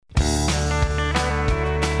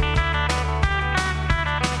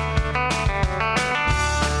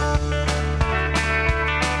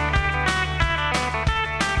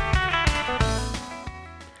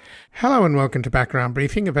Hello and welcome to Background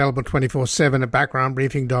Briefing, available 24/7 at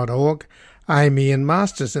backgroundbriefing.org. I'm Ian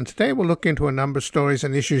Masters, and today we'll look into a number of stories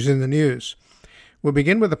and issues in the news. We'll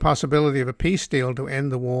begin with the possibility of a peace deal to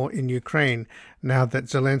end the war in Ukraine, now that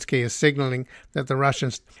Zelensky is signaling that the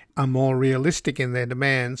Russians are more realistic in their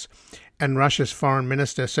demands, and Russia's Foreign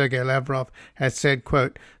Minister Sergei Lavrov has said,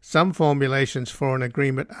 quote, "Some formulations for an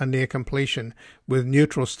agreement are near completion, with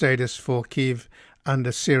neutral status for Kyiv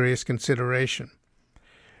under serious consideration."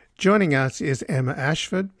 Joining us is Emma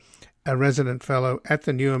Ashford, a resident fellow at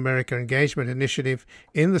the New America Engagement Initiative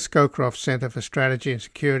in the Scowcroft Center for Strategy and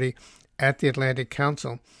Security at the Atlantic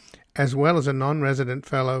Council, as well as a non-resident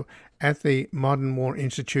fellow at the Modern War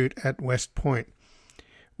Institute at West Point.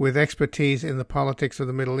 With expertise in the politics of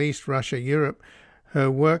the Middle East, Russia, Europe,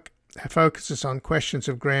 her work focuses on questions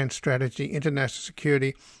of grand strategy, international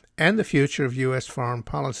security, and the future of U.S. foreign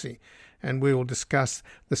policy. And we will discuss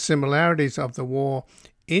the similarities of the war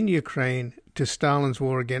in Ukraine to Stalin's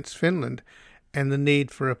war against Finland and the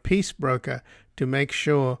need for a peace broker to make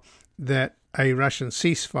sure that a Russian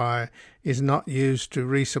ceasefire is not used to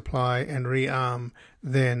resupply and rearm,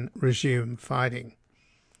 then resume fighting.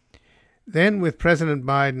 Then, with President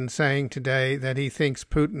Biden saying today that he thinks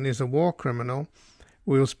Putin is a war criminal,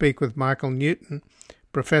 we will speak with Michael Newton,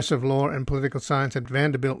 professor of law and political science at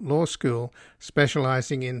Vanderbilt Law School,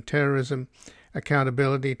 specializing in terrorism,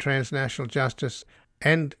 accountability, transnational justice,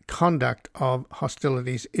 and conduct of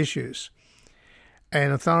hostilities issues.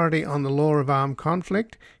 An authority on the law of armed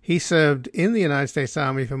conflict, he served in the United States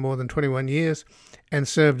Army for more than 21 years and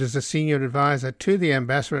served as a senior advisor to the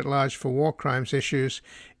Ambassador at Large for War Crimes issues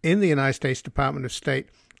in the United States Department of State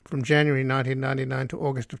from January 1999 to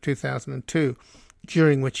August of 2002,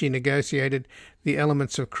 during which he negotiated the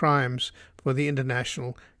elements of crimes for the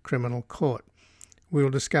International Criminal Court. We will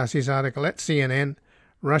discuss his article at CNN,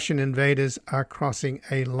 "Russian Invaders Are Crossing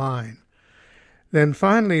a Line." Then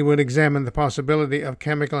finally, we'll examine the possibility of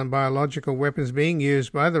chemical and biological weapons being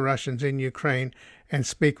used by the Russians in Ukraine and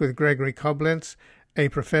speak with Gregory Koblentz, a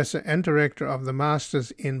professor and director of the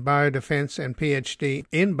Masters in Biodefense and PhD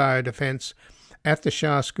in Biodefense at the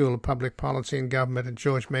Shah School of Public Policy and Government at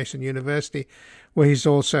George Mason University, where he's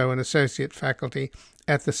also an associate faculty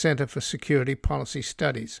at the Center for Security Policy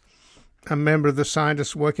Studies. A member of the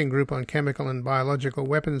Scientists Working Group on Chemical and Biological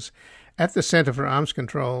Weapons at the Center for Arms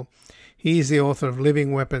Control, he is the author of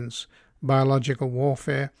Living Weapons, Biological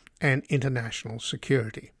Warfare, and International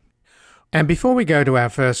Security. And before we go to our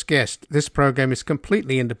first guest, this program is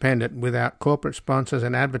completely independent without corporate sponsors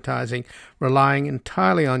and advertising, relying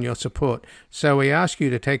entirely on your support. So we ask you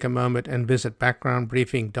to take a moment and visit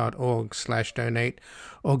backgroundbriefing.org/donate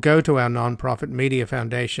or go to our nonprofit media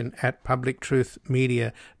foundation at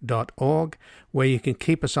publictruthmedia.org, where you can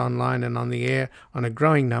keep us online and on the air on a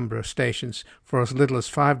growing number of stations for as little as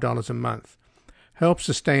 $5 a month. Help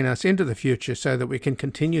sustain us into the future so that we can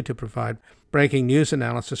continue to provide breaking news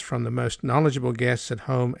analysis from the most knowledgeable guests at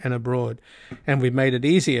home and abroad. And we've made it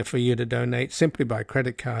easier for you to donate simply by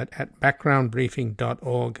credit card at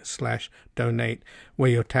backgroundbriefing.org/donate,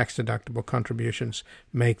 where your tax-deductible contributions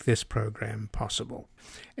make this program possible.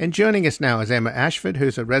 And joining us now is Emma Ashford,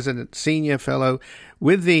 who's a resident senior fellow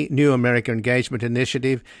with the New America Engagement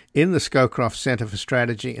Initiative in the Scowcroft Center for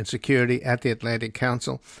Strategy and Security at the Atlantic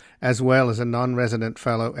Council, as well as a non-resident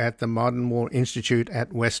fellow at the Modern War Institute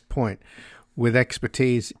at West Point. With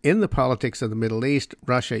expertise in the politics of the Middle East,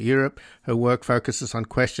 Russia, Europe, her work focuses on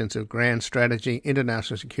questions of grand strategy,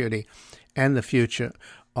 international security, and the future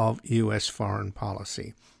of U.S. foreign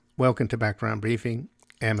policy. Welcome to Background Briefing,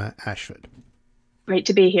 Emma Ashford. Great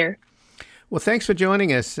to be here. Well, thanks for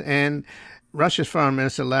joining us. And Russia's Foreign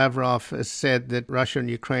Minister Lavrov has said that Russia and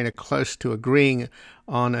Ukraine are close to agreeing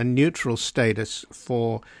on a neutral status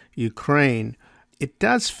for Ukraine. It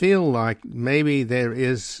does feel like maybe there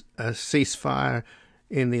is a ceasefire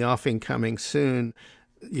in the offing coming soon.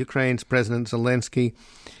 Ukraine's President Zelensky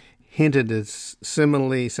hinted as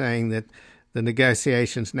similarly, saying that the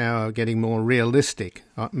negotiations now are getting more realistic,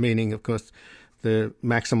 meaning, of course, the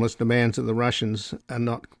maximalist demands of the Russians are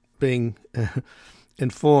not being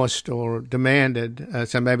enforced or demanded,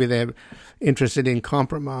 so maybe they're interested in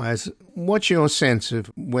compromise. What's your sense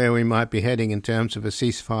of where we might be heading in terms of a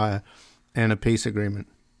ceasefire and a peace agreement?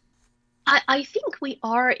 I think we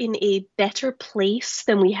are in a better place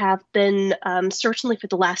than we have been, certainly for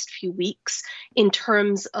the last few weeks, in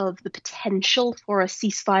terms of the potential for a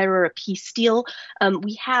ceasefire or a peace deal.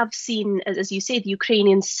 We have seen, as you say, the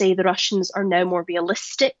Ukrainians say the Russians are now more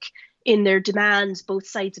realistic in their demands. Both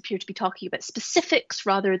sides appear to be talking about specifics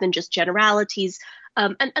rather than just generalities.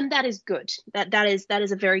 And that is good. That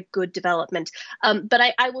is a very good development. But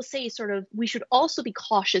I will say, sort of, we should also be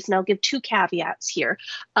cautious, and I'll give two caveats here.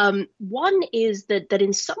 One is that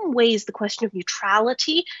in some ways the question of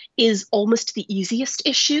neutrality is almost the easiest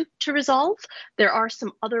issue to resolve. There are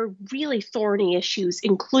some other really thorny issues,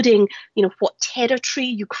 including, what territory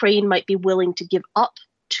Ukraine might be willing to give up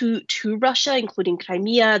to Russia, including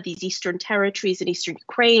Crimea, these eastern territories in eastern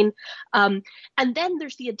Ukraine. And then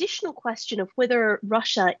there's the additional question of whether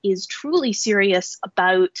Russia is truly serious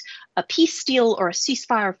about a peace deal or a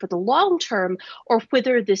ceasefire for the long term, or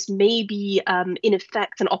whether this may be, in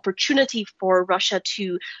effect, an opportunity for Russia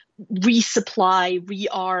to resupply,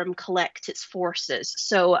 rearm, collect its forces.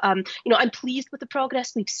 So, I'm pleased with the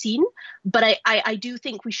progress we've seen, but I do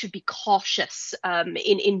think we should be cautious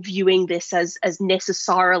in viewing this as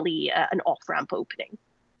necessarily an off-ramp opening.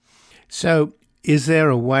 So is there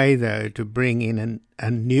a way, though, to bring in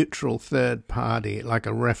a neutral third party, like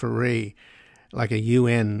a referee, like a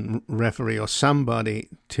UN referee or somebody,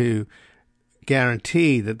 to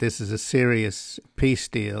guarantee that this is a serious peace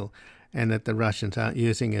deal and that the Russians aren't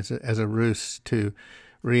using it as a ruse to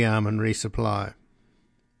rearm and resupply?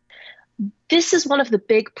 This is one of the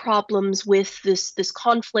big problems with this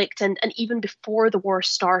conflict, and even before the war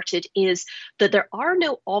started, is that there are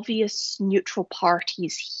no obvious neutral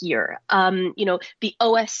parties here. The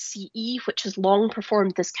OSCE, which has long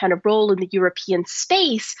performed this kind of role in the European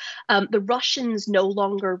space, the Russians no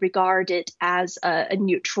longer regard it as a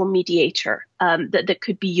neutral mediator that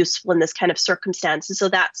could be useful in this kind of circumstance. And so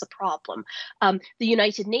that's a problem. The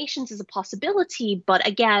United Nations is a possibility, but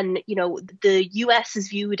again, the US is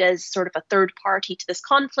viewed as sort of a third party to this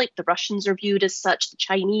conflict. The Russians are viewed as such. The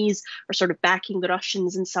Chinese are sort of backing the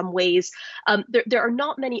Russians in some ways. There are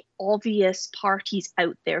not many obvious parties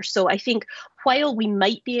out there. So I think while we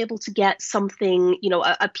might be able to get something,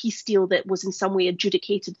 a peace deal that was in some way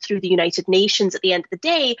adjudicated through the United Nations at the end of the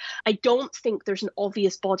day, I don't think there's an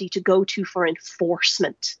obvious body to go to for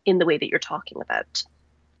enforcement in the way that you're talking about.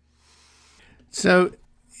 So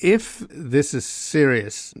if this is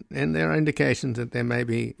serious, and there are indications that there may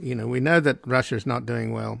be, we know that Russia is not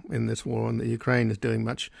doing well in this war, and that Ukraine is doing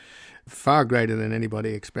far greater than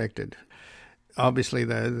anybody expected. Obviously,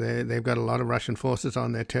 though, they've got a lot of Russian forces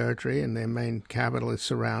on their territory, and their main capital is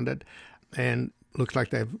surrounded, and looks like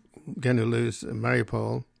they're going to lose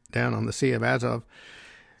Mariupol down on the Sea of Azov,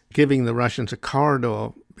 giving the Russians a corridor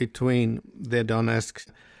between their Donetsk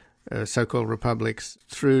so-called republics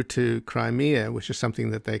through to Crimea, which is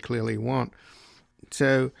something that they clearly want.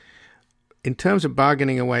 So in terms of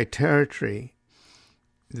bargaining away territory,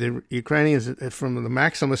 the Ukrainians, from the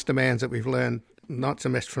maximalist demands that we've learned, not so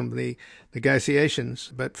much from the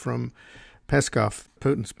negotiations, but from Peskov,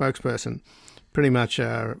 Putin's spokesperson, pretty much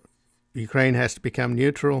Ukraine has to become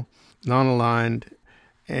neutral, non-aligned,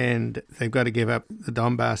 and they've got to give up the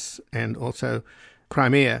Donbass and also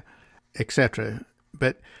Crimea, etc.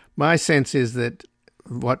 But my sense is that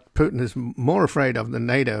what Putin is more afraid of than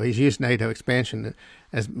NATO, he's used NATO expansion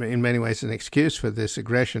as in many ways an excuse for this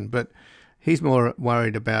aggression, but he's more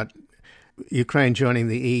worried about Ukraine joining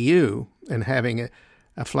the EU and having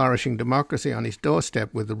a flourishing democracy on his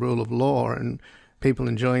doorstep with the rule of law and people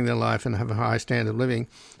enjoying their life and have a high standard of living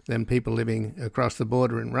than people living across the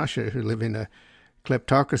border in Russia who live in a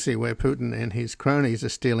kleptocracy where Putin and his cronies are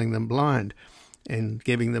stealing them blind and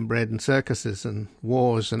giving them bread and circuses and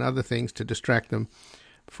wars and other things to distract them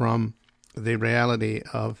from the reality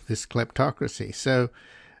of this kleptocracy. So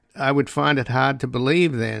I would find it hard to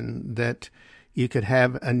believe then that you could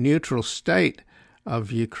have a neutral state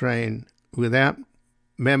of Ukraine without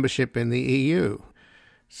membership in the EU.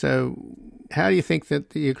 So how do you think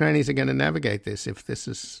that the Ukrainians are going to navigate this if this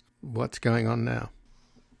is what's going on now?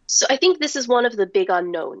 So I think this is one of the big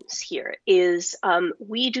unknowns here is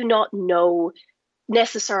we do not know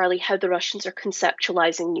necessarily how the Russians are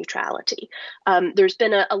conceptualizing neutrality. There's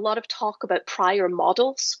been a lot of talk about prior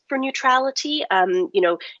models for neutrality,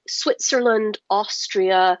 Switzerland,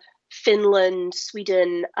 Austria, Finland,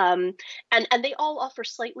 Sweden, and they all offer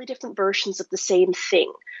slightly different versions of the same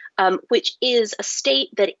thing, which is a state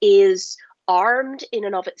that is armed in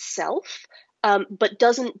and of itself, but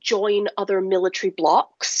doesn't join other military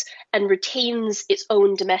blocs and retains its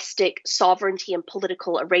own domestic sovereignty and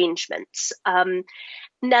political arrangements.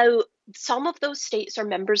 Now, some of those states are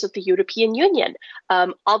members of the European Union.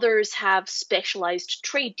 Others have specialized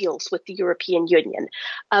trade deals with the European Union.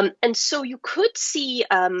 And so you could see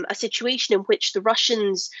a situation in which the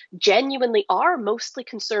Russians genuinely are mostly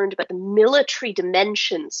concerned about the military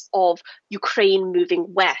dimensions of Ukraine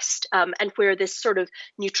moving west, and where this sort of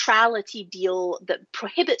neutrality deal that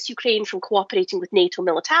prohibits Ukraine from cooperating with NATO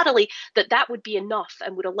militarily, that would be enough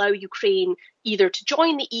and would allow Ukraine either to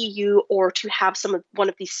join the EU or to have one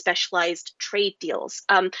of these specialized trade deals.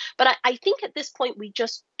 But I think at this point, we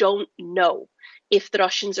just don't know if the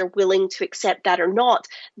Russians are willing to accept that or not.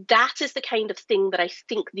 That is the kind of thing that I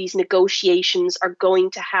think these negotiations are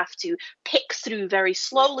going to have to pick through very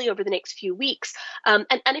slowly over the next few weeks. And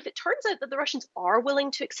if it turns out that the Russians are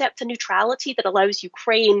willing to accept a neutrality that allows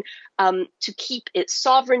Ukraine to keep its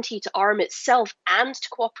sovereignty, to arm itself, and to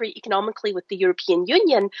cooperate economically with the European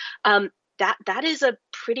Union, that is a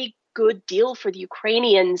pretty good deal for the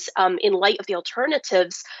Ukrainians in light of the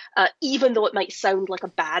alternatives, even though it might sound like a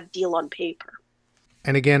bad deal on paper.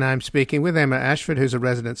 And again, I'm speaking with Emma Ashford, who's a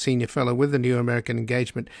resident senior fellow with the New American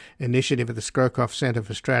Engagement Initiative at the Skrokoff Center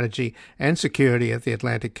for Strategy and Security at the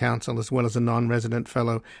Atlantic Council, as well as a non-resident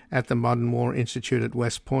fellow at the Modern War Institute at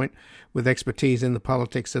West Point, with expertise in the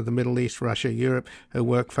politics of the Middle East, Russia, Europe. Her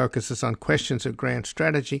work focuses on questions of grand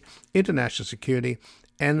strategy, international security,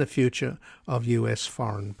 and the future of U.S.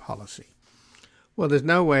 foreign policy. Well, there's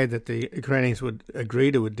no way that the Ukrainians would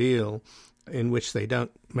agree to a deal in which they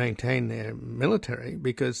don't maintain their military,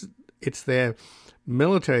 because it's their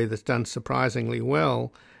military that's done surprisingly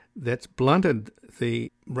well that's blunted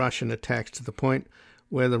the Russian attacks to the point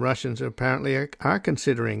where the Russians apparently are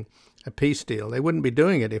considering a peace deal. They wouldn't be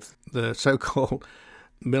doing it if the so-called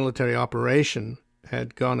military operation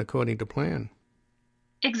had gone according to plan.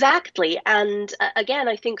 Exactly. And again,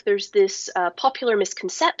 I think there's this popular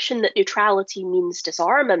misconception that neutrality means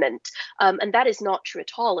disarmament. And that is not true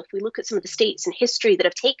at all. If we look at some of the states in history that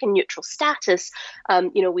have taken neutral status,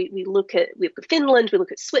 we look at Finland, we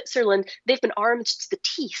look at Switzerland, they've been armed to the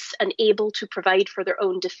teeth and able to provide for their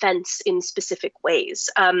own defense in specific ways.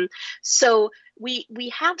 So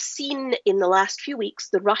we have seen in the last few weeks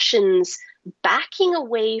the Russians backing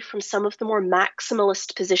away from some of the more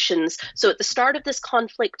maximalist positions. So at the start of this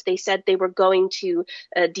conflict, they said they were going to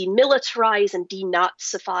demilitarize and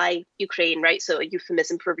denazify Ukraine, right? So a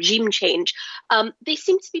euphemism for regime change. They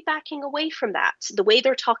seem to be backing away from that. The way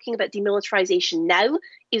they're talking about demilitarization now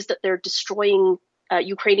is that they're destroying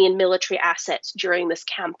Ukrainian military assets during this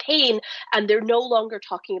campaign, and they're no longer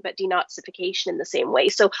talking about denazification in the same way.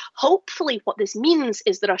 So hopefully what this means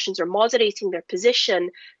is the Russians are moderating their position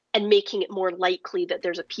and making it more likely that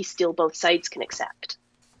there's a peace deal both sides can accept.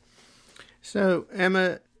 So,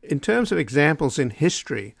 Emma, in terms of examples in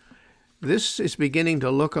history, this is beginning to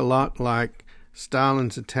look a lot like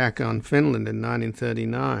Stalin's attack on Finland in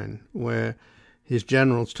 1939, where his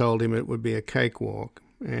generals told him it would be a cakewalk,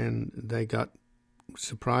 and they got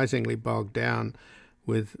surprisingly bogged down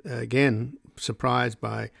with, again, surprised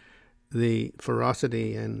by the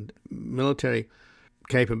ferocity and military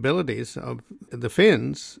capabilities of the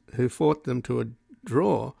Finns, who fought them to a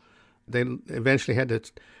draw. They eventually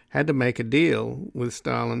had to make a deal with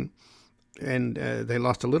Stalin, and they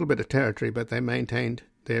lost a little bit of territory, but they maintained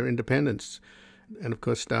their independence. And of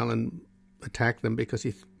course, Stalin attacked them because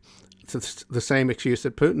it's the same excuse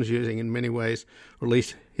that Putin's using in many ways, or at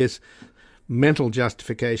least his mental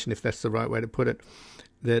justification, if that's the right way to put it,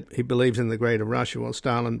 that he believes in the Greater Russia. Well,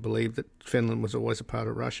 Stalin believed that Finland was always a part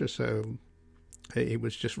of Russia, so he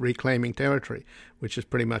was just reclaiming territory, which is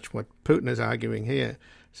pretty much what Putin is arguing here.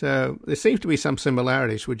 So there seems to be some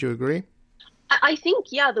similarities. Would you agree? I think,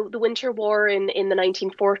 yeah, the Winter War in the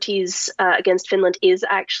 1940s against Finland is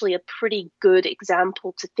actually a pretty good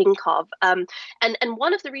example to think of. And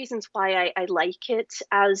one of the reasons why I like it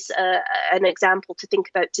as an example to think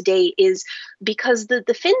about today is because the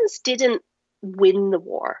Finns didn't win the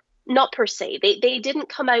war. Not per se. They didn't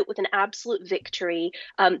come out with an absolute victory.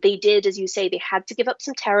 They did, as you say, they had to give up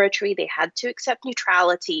some territory. They had to accept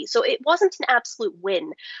neutrality. So it wasn't an absolute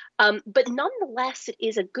win. But nonetheless, it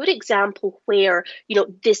is a good example where,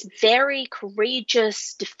 this very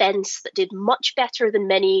courageous defense that did much better than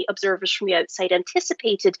many observers from the outside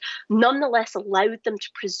anticipated, nonetheless allowed them to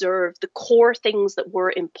preserve the core things that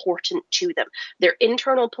were important to them. Their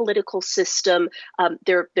internal political system,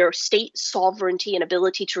 their state sovereignty and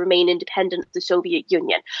ability to remain remain independent of the Soviet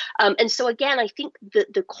Union. And so again, I think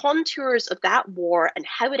that the contours of that war and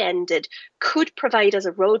how it ended could provide us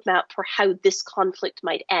a roadmap for how this conflict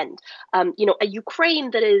might end. A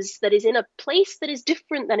Ukraine that is in a place that is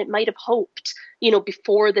different than it might have hoped,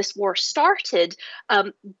 before this war started.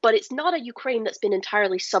 But it's not a Ukraine that's been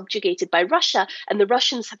entirely subjugated by Russia, and the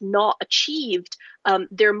Russians have not achieved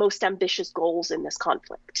their most ambitious goals in this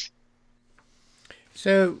conflict.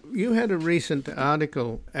 So you had a recent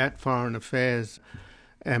article at Foreign Affairs,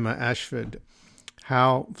 Emma Ashford,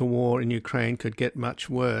 how the war in Ukraine could get much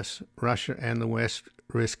worse. Russia and the West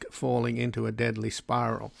risk falling into a deadly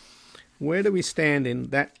spiral. Where do we stand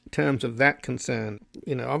in that terms of that concern?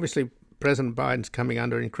 Obviously President Biden's coming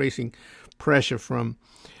under increasing pressure from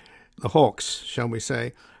the hawks, shall we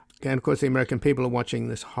say. And of course the American people are watching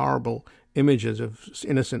this horrible images of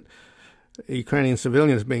innocent Ukrainian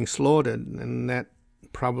civilians being slaughtered, and that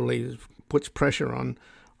probably puts pressure on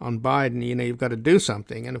Biden. You've got to do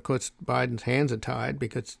something. And of course Biden's hands are tied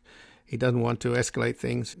because he doesn't want to escalate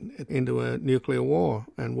things into a nuclear war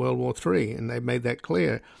and World War III, and they've made that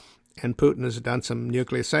clear. And Putin has done some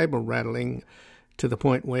nuclear saber rattling to the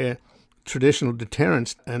point where traditional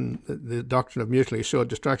deterrence and the doctrine of mutually assured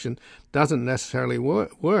destruction doesn't necessarily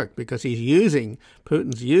work because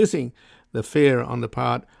Putin's using the fear on the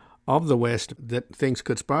part of the West that things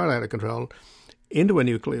could spiral out of control into a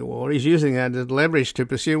nuclear war. He's using that as leverage to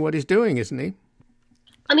pursue what he's doing, isn't he?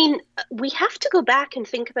 I mean, we have to go back and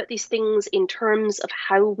think about these things in terms of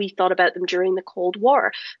how we thought about them during the Cold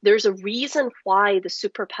War. There's a reason why the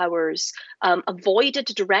superpowers avoided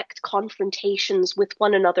direct confrontations with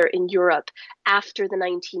one another in Europe after the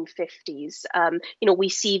 1950s. We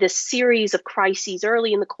see this series of crises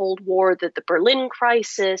early in the Cold War, the Berlin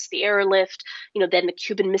crisis, the airlift, then the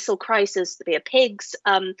Cuban Missile Crisis, the Bay of Pigs.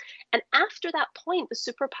 And after that point, the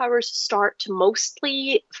superpowers start to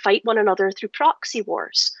mostly fight one another through proxy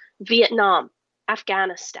wars. Vietnam,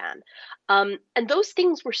 Afghanistan. And those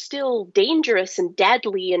things were still dangerous and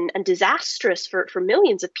deadly and disastrous for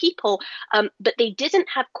millions of people, but they didn't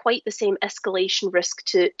have quite the same escalation risk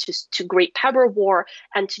to great power war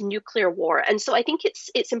and to nuclear war. And so I think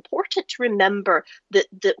it's important to remember that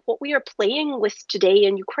what we are playing with today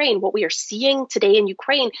in Ukraine, what we are seeing today in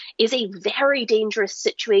Ukraine, is a very dangerous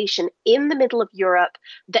situation in the middle of Europe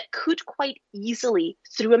that could quite easily,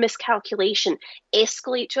 through a miscalculation,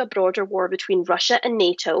 escalate to a broader war between Russia and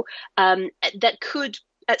NATO. That could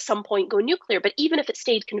at some point go nuclear, but even if it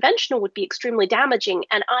stayed conventional, would be extremely damaging.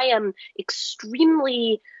 And I am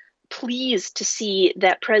extremely pleased to see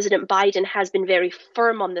that President Biden has been very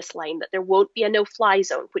firm on this line, that there won't be a no-fly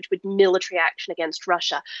zone, which would military action against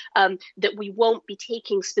Russia, that we won't be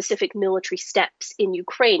taking specific military steps in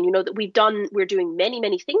Ukraine. That we're doing many,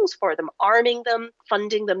 many things for them, arming them,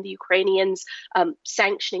 funding them, the Ukrainians,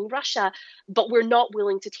 sanctioning Russia, but we're not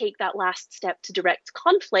willing to take that last step to direct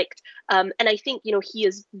conflict. And I think, he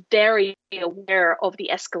is very aware of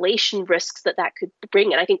the escalation risks that could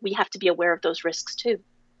bring. And I think we have to be aware of those risks too.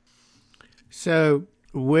 So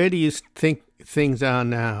where do you think things are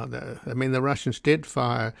now, though? I mean, the Russians did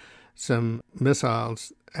fire some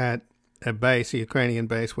missiles at a base, a Ukrainian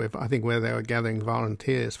base, where they were gathering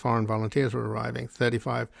volunteers. Foreign volunteers were arriving.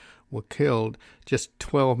 35 were killed just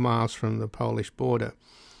 12 miles from the Polish border.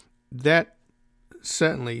 That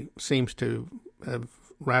certainly seems to have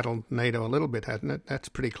rattled NATO a little bit, hasn't it? That's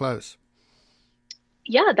pretty close.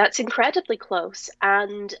 Yeah, that's incredibly close.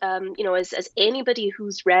 And, as anybody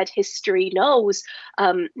who's read history knows,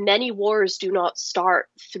 many wars do not start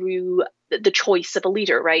through the choice of a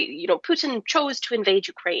leader, right? Putin chose to invade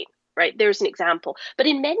Ukraine, right? There's an example. But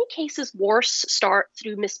in many cases, wars start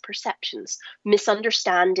through misperceptions,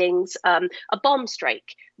 misunderstandings, a bomb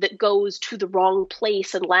strike that goes to the wrong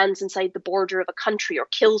place and lands inside the border of a country or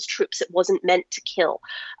kills troops it wasn't meant to kill.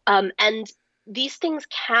 And these things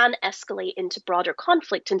can escalate into broader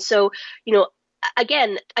conflict. And so,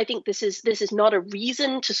 again, I think this is not a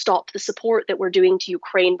reason to stop the support that we're doing to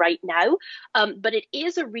Ukraine right now, but it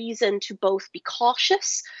is a reason to both be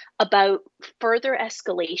cautious about further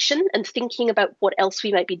escalation and thinking about what else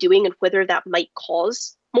we might be doing and whether that might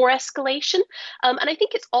cause more escalation. And I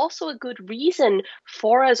think it's also a good reason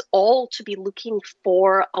for us all to be looking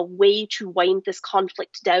for a way to wind this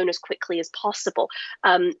conflict down as quickly as possible.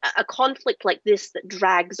 A conflict like this that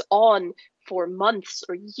drags on for months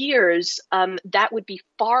or years, that would be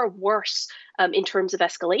far worse in terms of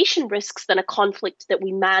escalation risks than a conflict that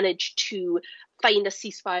we manage to find a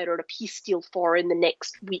ceasefire or a peace deal for in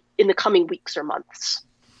the coming weeks or months.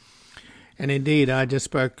 And indeed, I just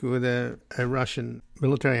spoke with a Russian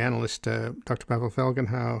military analyst, Dr. Pavel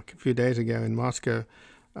Felgenhau, a few days ago in Moscow.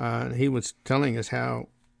 He was telling us how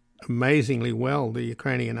amazingly well the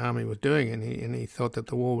Ukrainian army was doing, and he thought that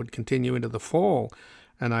the war would continue into the fall.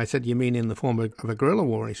 And I said, you mean in the form of a guerrilla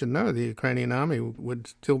war? He said, no, the Ukrainian army would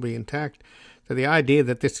still be intact. So the idea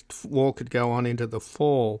that this war could go on into the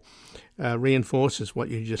fall reinforces what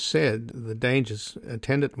you just said, the dangers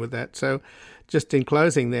attendant with that. So just in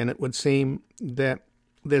closing then, it would seem that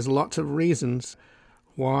there's lots of reasons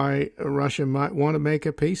why Russia might want to make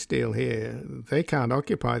a peace deal here. They can't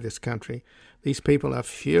occupy this country. These people are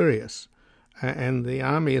furious, and the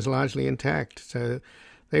army is largely intact. So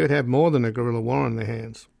they would have more than a guerrilla war on their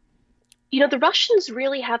hands. The Russians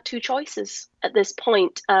really have two choices at this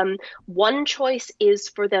point. One choice is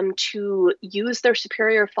for them to use their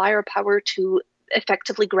superior firepower to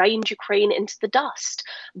effectively grind Ukraine into the dust.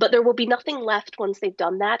 But there will be nothing left once they've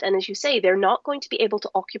done that. And as you say, they're not going to be able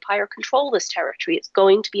to occupy or control this territory. It's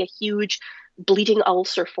going to be a huge bleeding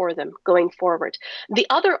ulcer for them going forward. The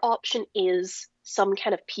other option is some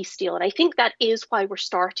kind of peace deal. And I think that is why we're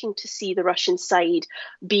starting to see the Russian side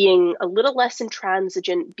being a little less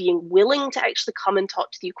intransigent, being willing to actually come and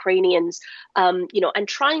talk to the Ukrainians, and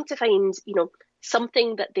trying to find,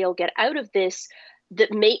 something that they'll get out of this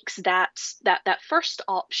that makes that first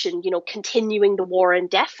option, continuing the war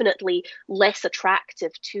indefinitely, less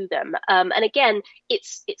attractive to them. And again,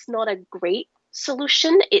 it's not a great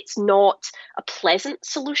solution. It's not a pleasant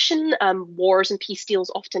solution. Wars and peace deals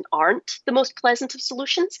often aren't the most pleasant of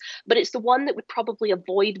solutions, but it's the one that would probably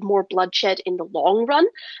avoid more bloodshed in the long run,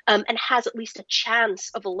 and has at least a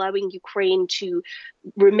chance of allowing Ukraine to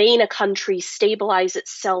remain a country, stabilize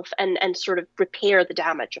itself, and sort of repair the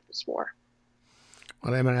damage of this war.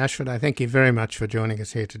 Well, Emma Ashford, I thank you very much for joining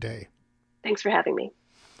us here today. Thanks for having me.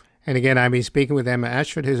 And again, I've been speaking with Emma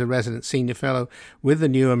Ashford, who's a resident senior fellow with the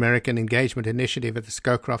New American Engagement Initiative at the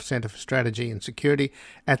Scowcroft Center for Strategy and Security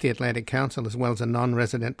at the Atlantic Council, as well as a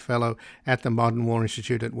non-resident fellow at the Modern War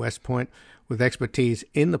Institute at West Point, with expertise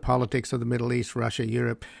in the politics of the Middle East, Russia,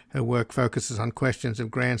 Europe. Her work focuses on questions of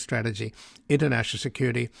grand strategy, international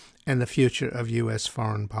security, and the future of U.S.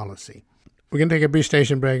 foreign policy. We're going to take a brief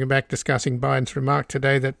station break and back discussing Biden's remark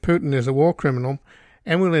today that Putin is a war criminal,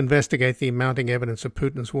 and we'll investigate the mounting evidence of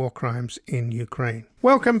Putin's war crimes in Ukraine.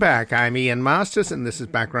 Welcome back. I'm Ian Masters, and this is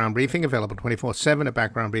Background Briefing, available 24/7 at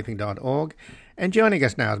backgroundbriefing.org. And joining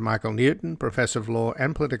us now is Michael Newton, Professor of Law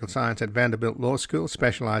and Political Science at Vanderbilt Law School,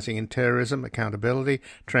 specializing in terrorism, accountability,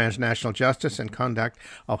 transnational justice, and conduct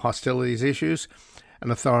of hostilities issues. An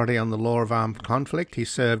authority on the law of armed conflict. He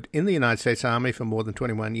served in the United States Army for more than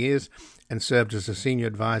 21 years and served as a senior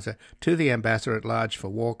advisor to the Ambassador-at-Large for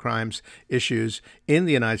War Crimes issues in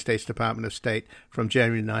the United States Department of State from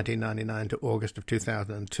January 1999 to August of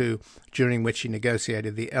 2002, during which he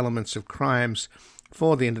negotiated the elements of crimes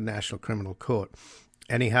for the International Criminal Court.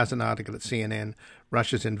 And he has an article at CNN,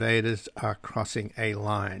 Russia's Invaders Are Crossing a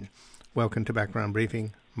Line. Welcome to Background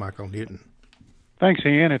Briefing, Michael Newton. Thanks,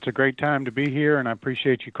 Ian. It's a great time to be here, and I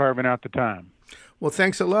appreciate you carving out the time. Well,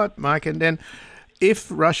 thanks a lot, Mike. And then if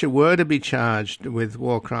Russia were to be charged with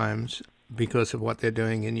war crimes because of what they're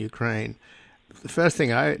doing in Ukraine, the first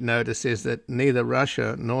thing I notice is that neither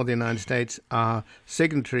Russia nor the United States are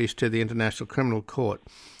signatories to the International Criminal Court.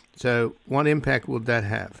 So what impact would that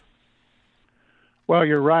have? Well,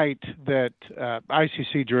 you're right that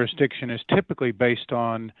ICC jurisdiction is typically based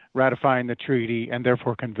on ratifying the treaty and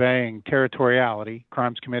therefore conveying territoriality,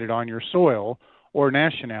 crimes committed on your soil, or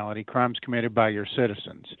nationality, crimes committed by your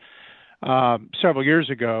citizens. Several years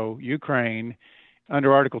ago, Ukraine,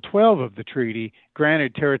 under Article 12 of the treaty,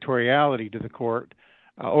 granted territoriality to the court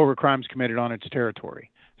over crimes committed on its territory.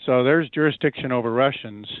 So there's jurisdiction over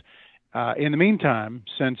Russians. In the meantime,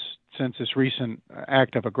 since this recent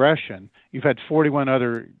act of aggression, you've had 41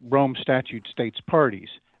 other Rome Statute states parties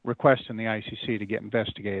requesting the ICC to get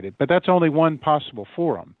investigated. But that's only one possible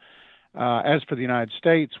forum. As for the United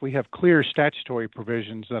States, we have clear statutory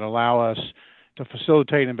provisions that allow us to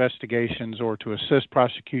facilitate investigations or to assist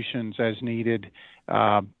prosecutions as needed.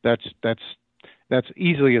 That's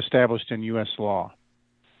easily established in U.S. law.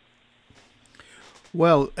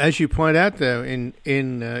 Well, as you point out, though, in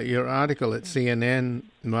your article at CNN,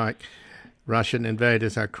 Mike, Russian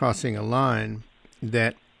invaders are crossing a line,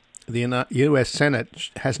 that the U.S. Senate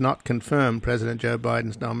has not confirmed President Joe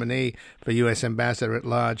Biden's nominee for U.S.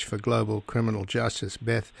 Ambassador-at-Large for Global Criminal Justice,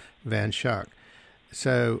 Beth Van Schaik.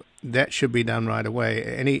 So that should be done right away.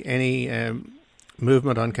 Any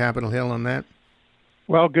movement on Capitol Hill on that?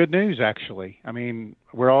 Well, good news, actually. I mean,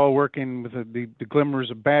 we're all working with the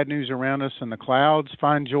glimmers of bad news around us in the clouds.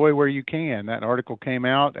 Find joy where you can. That article came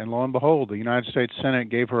out, and lo and behold, the United States Senate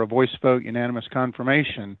gave her a voice vote unanimous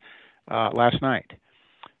confirmation last night.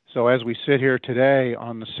 So as we sit here today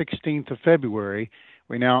on the 16th of February,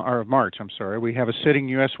 March, we have a sitting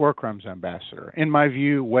U.S. war crimes ambassador. In my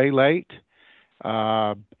view, way late,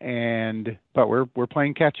 but we're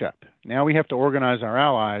playing catch up. Now we have to organize our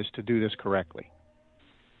allies to do this correctly.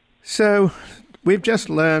 So we've just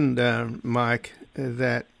learned, Mike,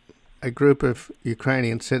 that a group of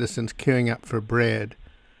Ukrainian citizens queuing up for bread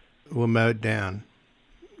were mowed down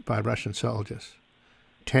by Russian soldiers.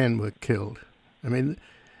 10 were killed. I mean,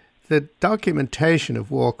 the documentation of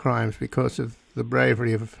war crimes because of the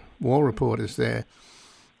bravery of war reporters there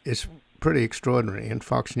is pretty extraordinary. And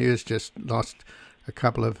Fox News just lost a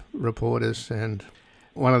couple of reporters, and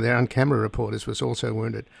one of their on-camera reporters was also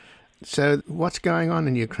wounded. So what's going on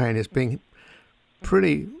in Ukraine is being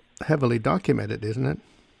pretty heavily documented, isn't it?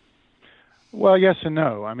 Well, yes and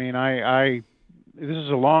no. I mean, this is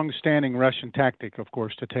a long-standing Russian tactic, of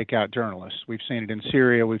course, to take out journalists. We've seen it in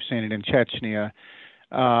Syria. We've seen it in Chechnya.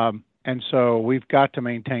 And so we've got to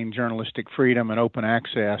maintain journalistic freedom and open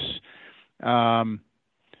access.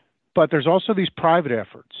 But there's also these private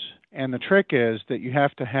efforts. And the trick is that you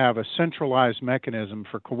have to have a centralized mechanism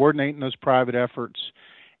for coordinating those private efforts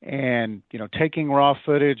and, taking raw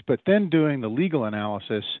footage, but then doing the legal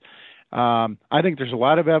analysis. I think there's a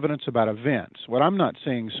lot of evidence about events. What I'm not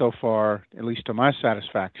seeing so far, at least to my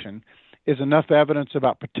satisfaction, is enough evidence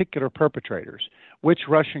about particular perpetrators, which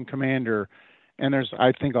Russian commander, and there's,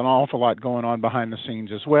 I think, an awful lot going on behind the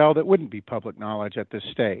scenes as well that wouldn't be public knowledge at this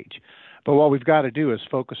stage. But what we've got to do is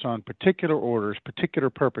focus on particular orders, particular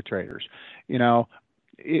perpetrators.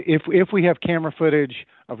 If we have camera footage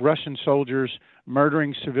of Russian soldiers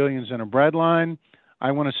murdering civilians in a bread line,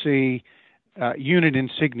 I want to see unit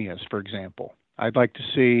insignias, for example. I'd like to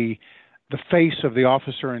see the face of the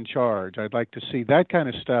officer in charge. I'd like to see that kind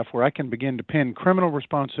of stuff where I can begin to pin criminal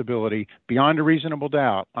responsibility beyond a reasonable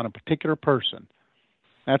doubt on a particular person.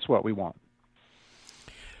 That's what we want.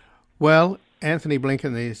 Well, Anthony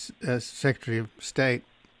Blinken, the Secretary of State,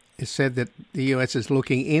 has said that the U.S. is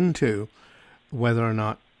looking into whether or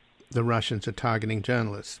not the Russians are targeting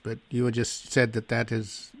journalists. But you just said that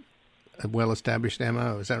is a well-established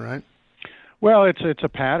MO. Is that right? Well, it's a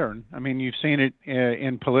pattern. I mean, you've seen it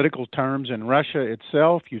in political terms in Russia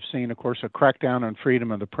itself. You've seen, of course, a crackdown on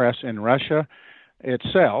freedom of the press in Russia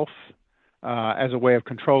itself as a way of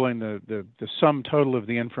controlling the sum total of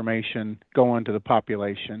the information going to the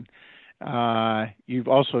population. You've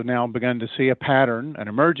also now begun to see a pattern, an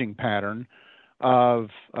emerging pattern,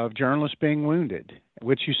 of journalists being wounded,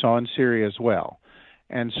 which you saw in Syria as well.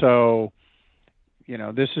 And so,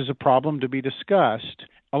 this is a problem to be discussed.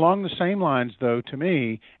 Along the same lines, though, to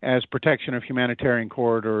me, as protection of humanitarian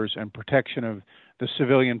corridors and protection of the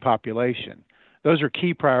civilian population. Those are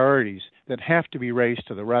key priorities that have to be raised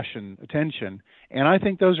to the Russian attention, and I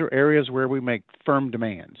think those are areas where we make firm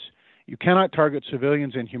demands. You cannot target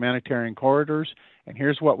civilians in humanitarian corridors, and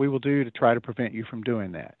here's what we will do to try to prevent you from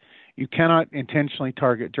doing that. You cannot intentionally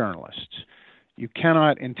target journalists. You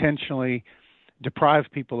cannot intentionally deprive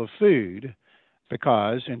people of food,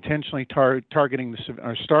 because intentionally targeting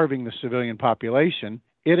or starving the civilian population,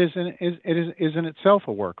 it is in itself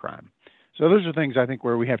a war crime. So those are things I think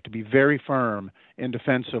where we have to be very firm in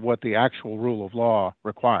defense of what the actual rule of law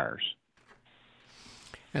requires.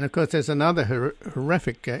 And of course, there's another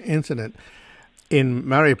horrific incident in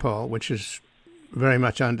Mariupol, which is very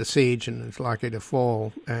much under siege and is likely to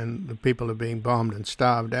fall, and the people are being bombed and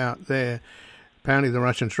starved out there. Apparently, the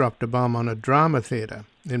Russians dropped a bomb on a drama theater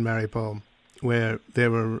in Mariupol, where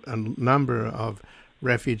there were a number of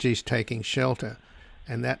refugees taking shelter,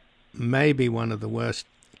 and that may be one of the worst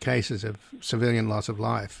cases of civilian loss of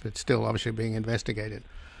life. It's still obviously being investigated.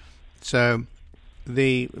 So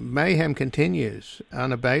the mayhem continues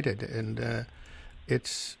unabated, and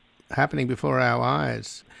it's happening before our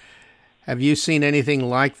eyes. Have you seen anything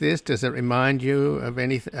like this? Does it remind you of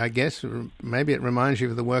anything? I guess maybe it reminds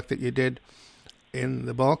you of the work that you did in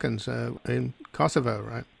the Balkans, in Kosovo,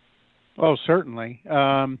 right? Oh, certainly.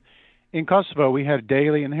 In Kosovo, we had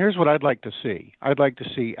daily, and here's what I'd like to see. I'd like to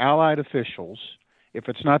see allied officials, if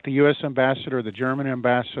it's not the U.S. ambassador, the German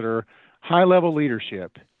ambassador, high-level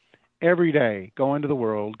leadership, every day go into the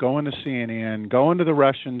world, go into CNN, go into the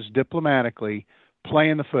Russians diplomatically,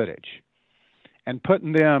 playing the footage, and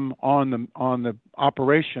putting them on the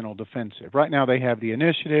operational defensive. Right now they have the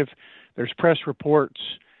initiative, there's press reports,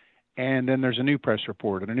 and then there's a new press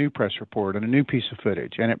report and a new press report and a new piece of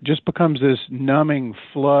footage. And it just becomes this numbing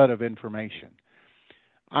flood of information.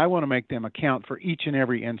 I want to make them account for each and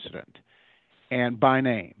every incident and by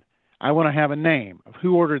name. I want to have a name of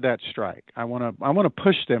who ordered that strike. I want to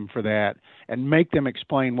push them for that and make them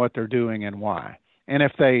explain what they're doing and why. And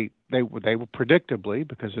if they they will predictably,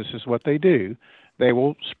 because this is what they do, they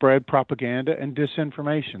will spread propaganda and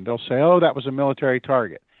disinformation. They'll say, oh, that was a military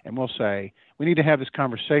target. And we'll say, we need to have this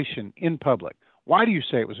conversation in public. Why do you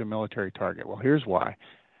say it was a military target? Well, here's why.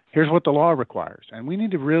 Here's what the law requires. And we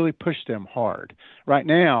need to really push them hard. Right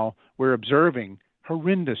now, we're observing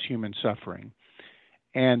horrendous human suffering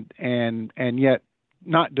and yet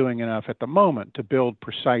not doing enough at the moment to build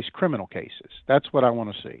precise criminal cases. That's what I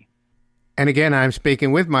want to see. And again, I'm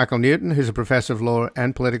speaking with Michael Newton, who's a professor of law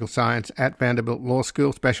and political science at Vanderbilt Law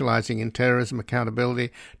School, specializing in terrorism,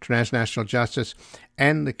 accountability, transnational justice,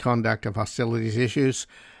 and the conduct of hostilities issues,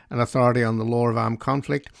 an authority on the law of armed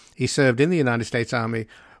conflict. He served in the United States Army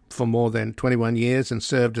for more than 21 years and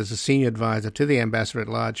served as a senior advisor to the Ambassador at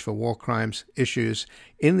Large for War Crimes issues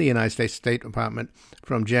in the United States State Department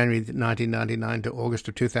from January 1999 to August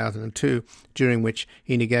of 2002, during which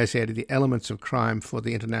he negotiated the elements of crime for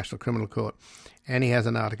the International Criminal Court. And he has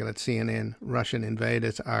an article at CNN, Russian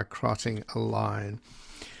Invaders Are Crossing a Line.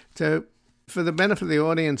 So for the benefit of the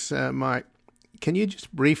audience, Mike, can you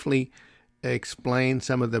just briefly explain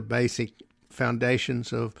some of the basic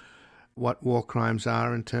foundations of what war crimes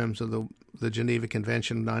are in terms of the Geneva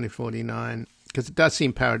Convention of 1949? Because it does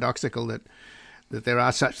seem paradoxical that there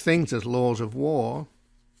are such things as laws of war,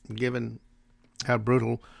 given how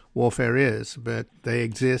brutal warfare is, but they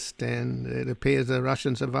exist, and it appears the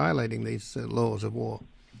Russians are violating these laws of war.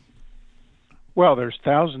 Well, there's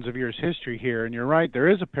thousands of years history here, and you're right, there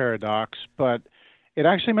is a paradox, but it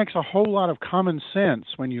actually makes a whole lot of common sense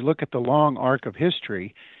when you look at the long arc of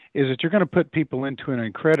history, is that you're going to put people into an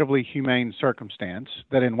incredibly humane circumstance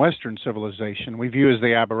that in Western civilization we view as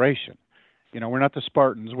the aberration. You know, we're not the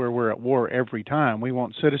Spartans where we're at war every time. We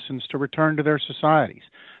want citizens to return to their societies.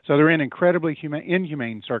 So they're in incredibly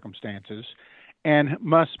inhumane circumstances and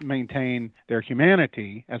must maintain their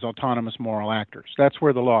humanity as autonomous moral actors. That's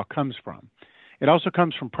where the law comes from. It also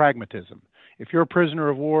comes from pragmatism. If you're a prisoner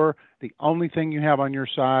of war, the only thing you have on your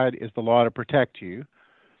side is the law to protect you,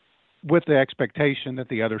 with the expectation that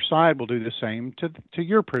the other side will do the same to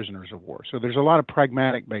your prisoners of war. So there's a lot of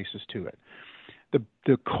pragmatic basis to it.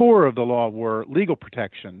 The core of the law of war, legal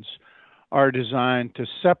protections, are designed to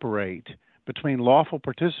separate between lawful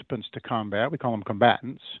participants to combat, we call them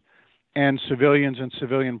combatants, and civilians and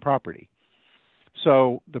civilian property.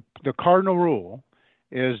 So the cardinal rule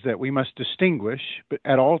is that we must distinguish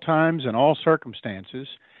at all times and all circumstances,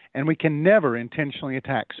 and we can never intentionally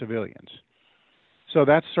attack civilians. So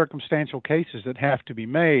that's circumstantial cases that have to be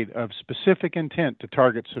made of specific intent to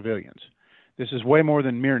target civilians. This is way more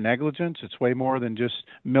than mere negligence. It's way more than just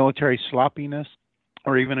military sloppiness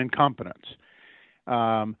or even incompetence.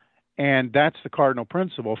 And that's the cardinal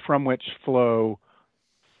principle from which flow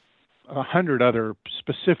 100 other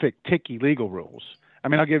specific ticky legal rules. I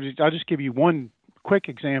mean, I'll just give you one quick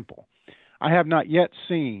example. I have not yet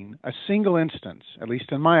seen a single instance, at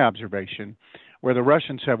least in my observation, where the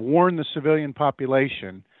Russians have warned the civilian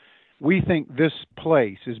population, we think this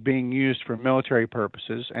place is being used for military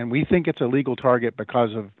purposes, and we think it's a legal target because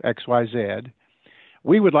of XYZ.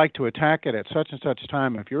 We would like to attack it at such and such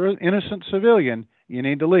time. If you're an innocent civilian, you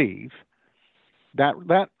need to leave.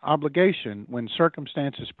 That obligation, when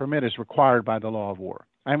circumstances permit, is required by the law of war.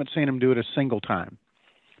 I haven't seen them do it a single time.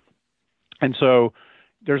 And so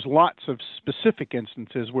there's lots of specific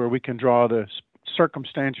instances where we can draw the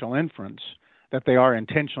circumstantial inference that they are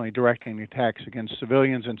intentionally directing attacks against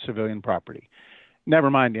civilians and civilian property. Never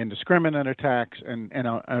mind indiscriminate attacks and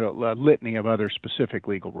a litany of other specific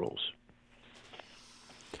legal rules.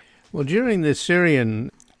 Well, during the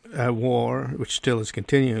Syrian war, which still is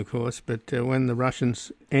continuing, of course, but when the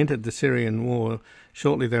Russians entered the Syrian war,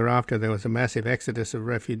 shortly thereafter there was a massive exodus of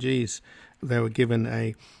refugees. They were given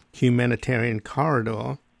a humanitarian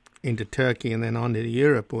corridor into Turkey and then on to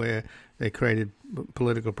Europe, where they created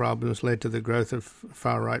political problems, led to the growth of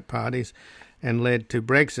far-right parties, and led to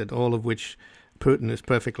Brexit, all of which Putin is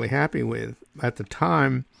perfectly happy with. At the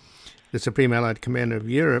time, the Supreme Allied Commander of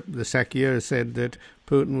Europe, the SACEUR, said that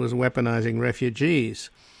Putin was weaponizing refugees.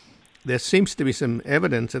 There seems to be some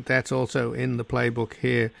evidence that that's also in the playbook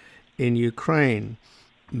here in Ukraine,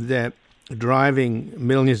 that driving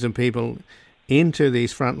millions of people into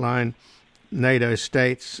these frontline NATO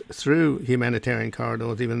states through humanitarian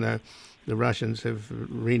corridors, even though the Russians have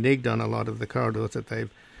reneged on a lot of the corridors that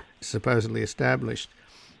they've supposedly established.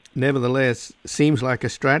 Nevertheless, seems like a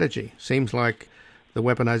strategy, seems like the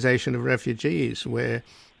weaponization of refugees, where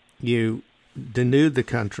you denude the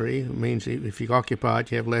country. It means if you occupy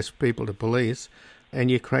it, you have less people to police,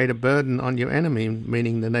 and you create a burden on your enemy,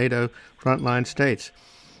 meaning the NATO frontline states.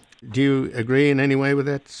 Do you agree in any way with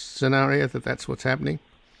that scenario, that that's what's happening?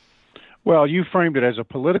 Well, you framed it as a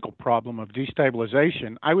political problem of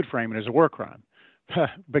destabilization. I would frame it as a war crime.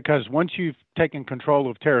 Because once you've taken control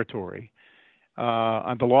of territory,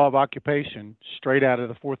 the law of occupation, straight out of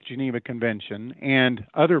the Fourth Geneva Convention and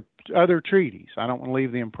other treaties. I don't want to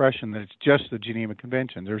leave the impression that it's just the Geneva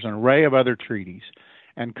Convention. There's an array of other treaties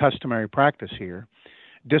and customary practice here.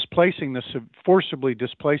 Forcibly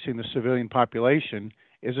displacing the civilian population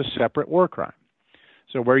is a separate war crime.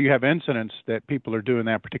 So where you have incidents that people are doing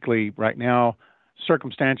that, particularly right now,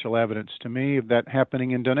 circumstantial evidence to me of that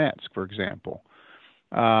happening in Donetsk, for example.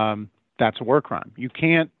 That's a war crime. You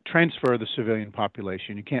can't transfer the civilian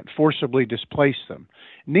population. You can't forcibly displace them.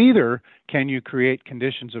 Neither can you create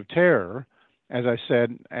conditions of terror. As I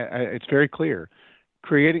said, it's very clear.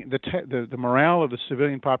 Creating the morale of the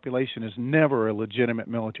civilian population is never a legitimate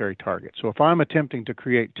military target. So if I'm attempting to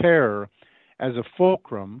create terror as a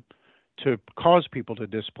fulcrum to cause people to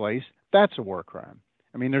displace, that's a war crime.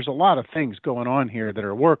 I mean, there's a lot of things going on here that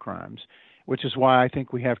are war crimes, which is why I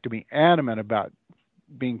think we have to be adamant about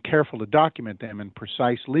being careful to document them in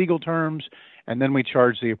precise legal terms, and then we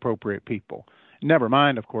charge the appropriate people. Never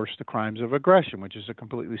mind, of course, the crimes of aggression, which is a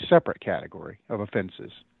completely separate category of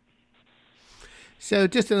offenses. So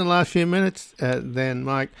just in the last few minutes, then,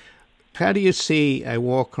 Mike, how do you see a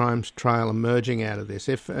war crimes trial emerging out of this?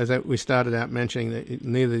 If, as we started out mentioning, that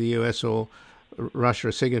neither the US or Russia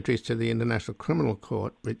are signatories to the International Criminal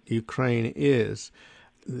Court, but Ukraine is,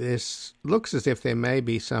 this looks as if there may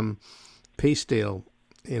be some peace deal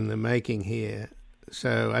in the making here.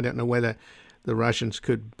 So I don't know whether the Russians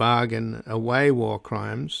could bargain away war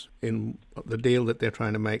crimes in the deal that they're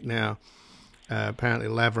trying to make now. Apparently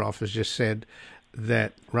Lavrov has just said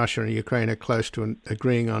that Russia and Ukraine are close to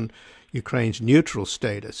agreeing on Ukraine's neutral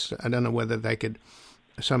status. I don't know whether they could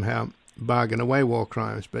somehow bargain away war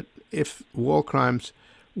crimes, but if war crimes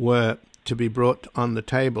were to be brought on the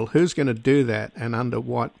table, who's going to do that and under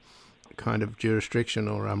what kind of jurisdiction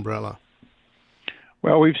or umbrella?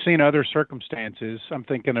 Well, we've seen other circumstances. I'm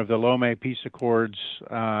thinking of the Lomé peace accords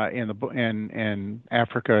in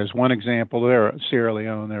Africa as one example. There are Sierra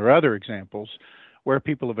Leone. There are other examples where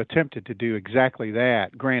people have attempted to do exactly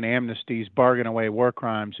that, grant amnesties, bargain away war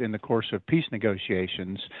crimes in the course of peace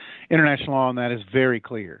negotiations. International law on that is very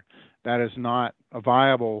clear. That is not a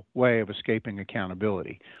viable way of escaping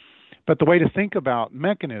accountability. But the way to think about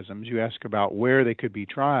mechanisms, you ask about where they could be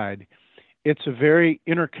tried, it's a very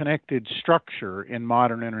interconnected structure in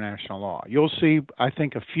modern international law. You'll see, I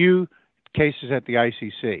think, a few cases at the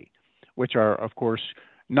ICC, which are, of course,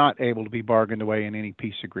 not able to be bargained away in any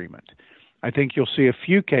peace agreement. I think you'll see a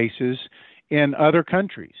few cases in other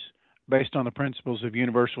countries based on the principles of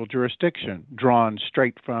universal jurisdiction drawn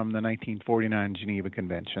straight from the 1949 Geneva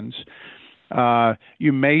Conventions.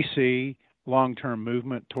 You may see long-term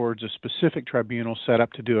movement towards a specific tribunal set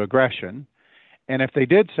up to do aggression. And if they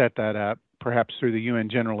did set that up, perhaps through the UN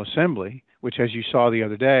General Assembly, which, as you saw the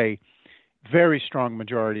other day, very strong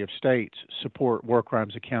majority of states support war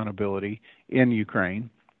crimes accountability in Ukraine.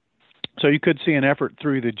 So you could see an effort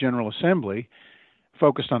through the General Assembly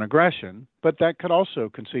focused on aggression, but that could also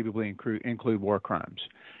conceivably include war crimes.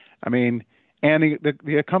 I mean, and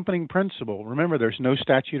the accompanying principle, remember, there's no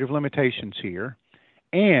statute of limitations here,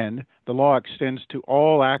 and the law extends to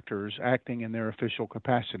all actors acting in their official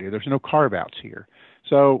capacity. There's no carve-outs here.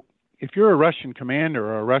 So if you're a Russian commander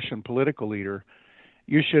or a Russian political leader,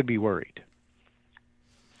 you should be worried.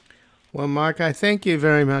 Well, Mark, I thank you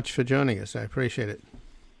very much for joining us. I appreciate it.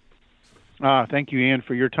 Thank you, Ian,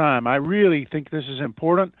 for your time. I really think this is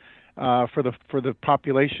important for the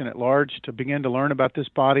population at large to begin to learn about this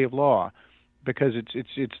body of law, because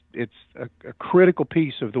it's a critical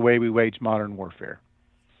piece of the way we wage modern warfare.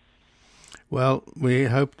 Well, we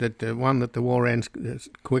hope that that the war ends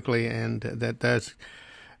quickly and that those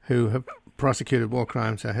who have prosecuted war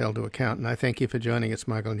crimes are held to account. And I thank you for joining us,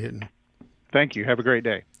 Michael Newton. Thank you. Have a great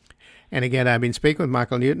day. And again, I've been speaking with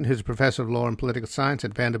Michael Newton, who's a professor of law and political science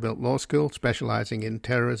at Vanderbilt Law School, specializing in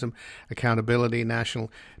terrorism, accountability,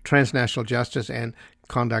 transnational justice, and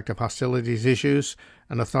conduct of hostilities issues,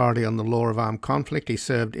 an authority on the law of armed conflict. He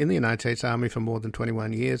served in the United States Army for more than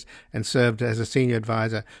 21 years and served as a senior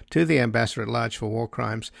advisor to the Ambassador at Large for War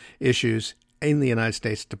Crimes issues in the United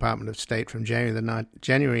States Department of State from January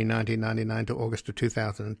 1999 to August of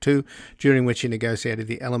 2002, during which he negotiated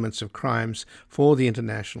the elements of crimes for the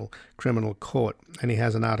International Criminal Court. And he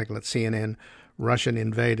has an article at CNN, Russian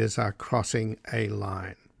Invaders Are Crossing a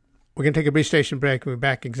Line. We're going to take a brief station break. We're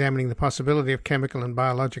back examining the possibility of chemical and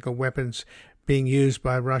biological weapons being used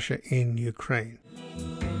by Russia in Ukraine.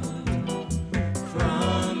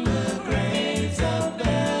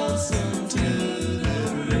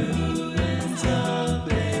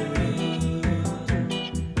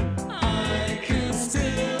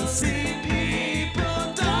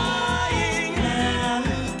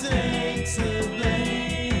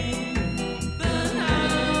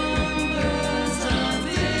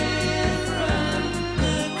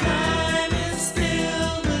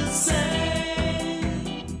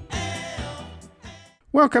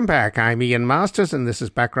 Welcome back. I'm Ian Masters, and this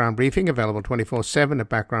is Background Briefing, available 24/7 at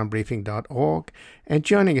backgroundbriefing.org. And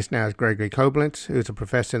joining us now is Gregory Koblentz, who's a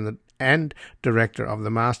professor and director of the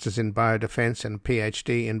Masters in Biodefense and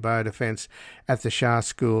PhD in Biodefense at the Shah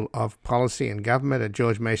School of Policy and Government at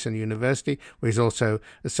George Mason University, where he's also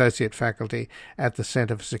associate faculty at the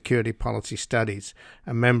Center for Security Policy Studies,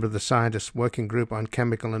 a member of the Scientists Working Group on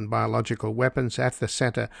Chemical and Biological Weapons at the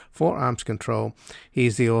Center for Arms Control.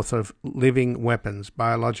 He's the author of Living Weapons,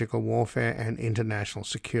 Biological Warfare and International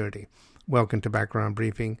Security. Welcome to Background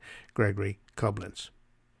Briefing, Gregory Koblentz.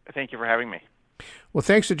 Thank you for having me. Well,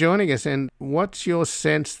 thanks for joining us. And what's your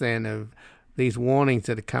sense then of these warnings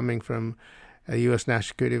that are coming from U.S. National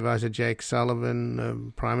Security Advisor Jake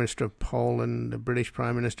Sullivan, Prime Minister of Poland, the British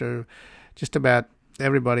Prime Minister? Just about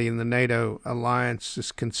everybody in the NATO alliance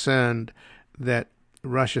is concerned that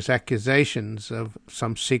Russia's accusations of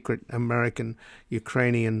some secret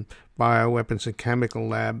American-Ukrainian bioweapons and chemical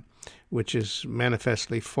lab, which is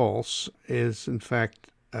manifestly false, is in fact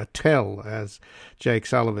a tell, as Jake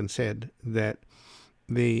Sullivan said, that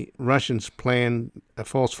the Russians planned a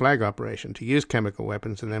false flag operation to use chemical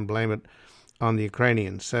weapons and then blame it on the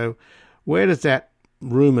Ukrainians. So where does that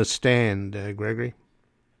rumor stand, Gregory?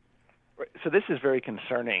 So this is very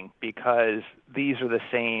concerning because these are the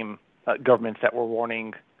same governments that were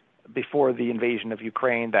warning before the invasion of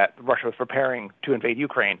Ukraine that Russia was preparing to invade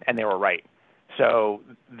Ukraine, and they were right. So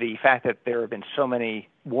the fact that there have been so many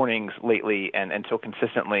warnings lately and so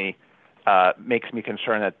consistently makes me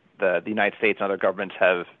concerned that the United States and other governments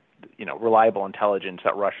have, reliable intelligence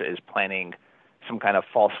that Russia is planning some kind of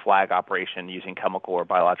false flag operation using chemical or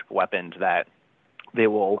biological weapons that they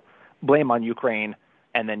will blame on Ukraine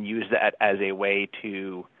and then use that as a way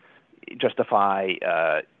to justify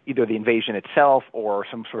either the invasion itself or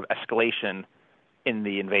some sort of escalation in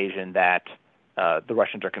the invasion that the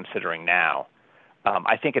Russians are considering now.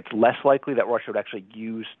 I think it's less likely that Russia would actually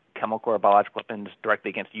use chemical or biological weapons directly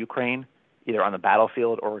against Ukraine, either on the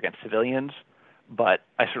battlefield or against civilians. But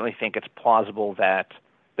I certainly think it's plausible that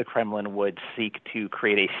the Kremlin would seek to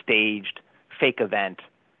create a staged fake event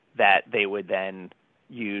that they would then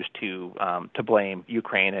use to blame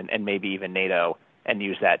Ukraine and maybe even NATO, and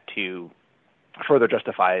use that to further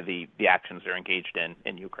justify the actions they're engaged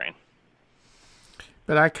in Ukraine.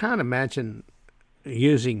 But I can't imagine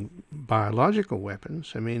using biological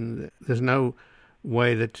weapons. I mean, there's no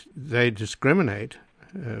way that they discriminate.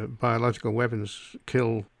 Biological weapons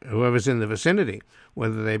kill whoever's in the vicinity,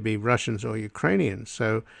 whether they be Russians or Ukrainians.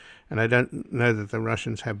 So, and I don't know that the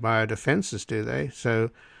Russians have biodefenses, do they?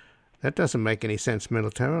 So that doesn't make any sense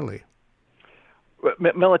militarily.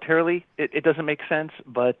 Militarily, it doesn't make sense,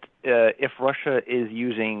 but if Russia is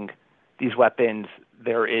using these weapons,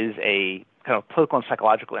 there is a kind of political and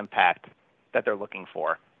psychological impact that they're looking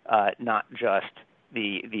for, not just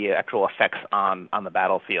the actual effects on the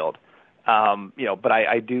battlefield. But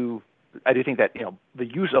I do think that the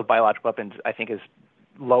use of biological weapons, I think, is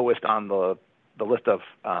lowest on the list of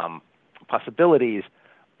possibilities.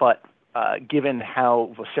 But given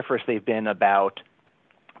how vociferous they've been about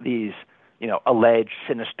these alleged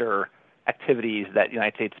sinister activities that the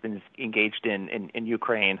United States has been engaged in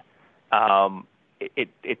Ukraine,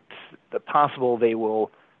 it's possible they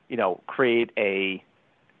will create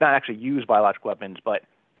not actually use biological weapons, but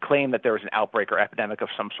claim that there was an outbreak or epidemic of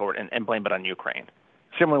some sort and blame it on Ukraine.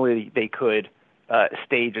 Similarly, they could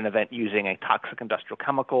stage an event using a toxic industrial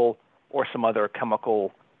chemical or some other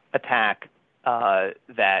chemical attack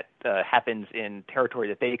that happens in territory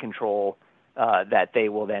that they control that they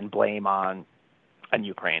will then blame on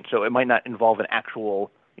Ukraine. So it might not involve an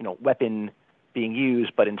actual weapon being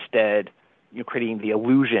used, but instead creating the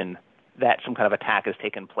illusion that some kind of attack has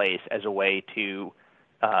taken place as a way to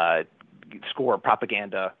score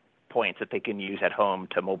propaganda points that they can use at home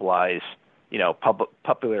to mobilize,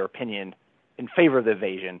 popular opinion in favor of the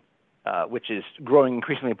invasion, which is growing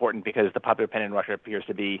increasingly important because the popular opinion in Russia appears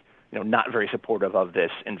to be, not very supportive of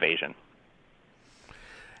this invasion.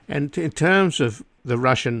 And in terms of the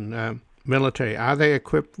Russian military, are they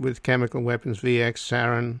equipped with chemical weapons, VX,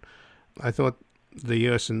 sarin? I thought the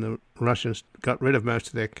U.S. and the Russians got rid of most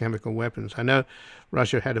of their chemical weapons. I know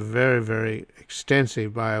Russia had a very, very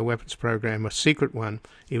extensive bioweapons program, a secret one,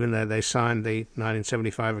 even though they signed the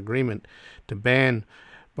 1975 agreement to ban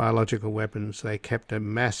biological weapons. They kept a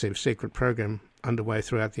massive secret program underway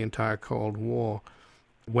throughout the entire Cold War.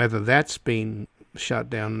 Whether that's been shut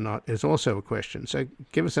down or not is also a question. So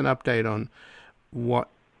give us an update on what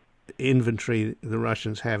inventory the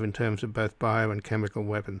Russians have in terms of both bio and chemical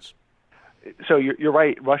weapons. So you're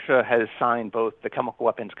right. Russia has signed both the Chemical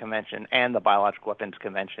Weapons Convention and the Biological Weapons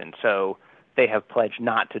Convention. So they have pledged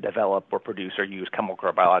not to develop or produce or use chemical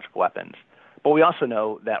or biological weapons. But we also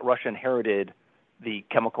know that Russia inherited the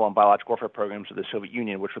chemical and biological warfare programs of the Soviet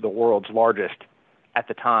Union, which were the world's largest at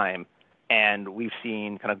the time, and we've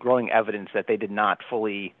seen kind of growing evidence that they did not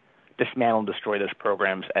fully dismantle and destroy those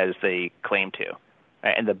programs as they claimed to.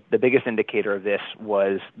 And the biggest indicator of this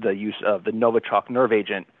was the use of the Novichok nerve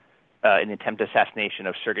agent in the attempted assassination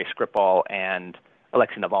of Sergei Skripal and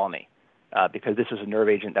Alexei Navalny, because this was a nerve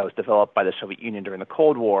agent that was developed by the Soviet Union during the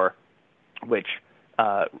Cold War, which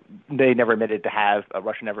they never admitted to have.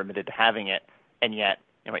 Russia never admitted to having it, and yet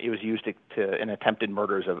it was used in attempted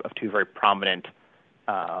murders of two very prominent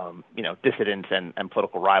dissidents and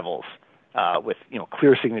political rivals, with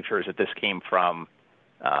clear signatures that this came from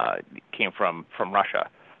Russia.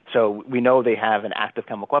 So we know they have an active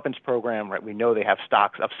chemical weapons program, right? We know they have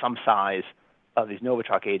stocks of some size of these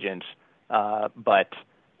Novichok agents, but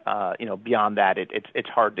beyond that, it's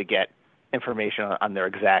hard to get information on their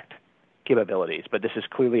exact capabilities. But this is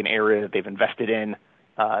clearly an area that they've invested in.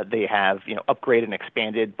 They have upgraded and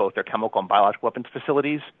expanded both their chemical and biological weapons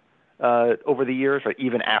facilities over the years, or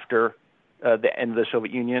even after the end of the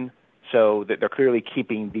Soviet Union. So that they're clearly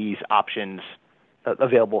keeping these options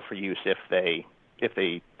available for use if they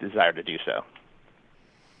desire to do so.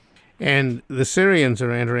 And the Syrians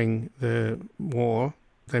are entering the war.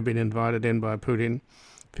 They've been invited in by Putin.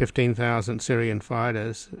 15,000 Syrian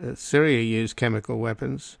fighters. Syria used chemical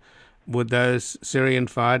weapons. Would those Syrian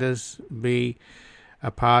fighters be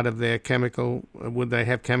a part of their chemical? Would they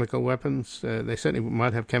have chemical weapons? They certainly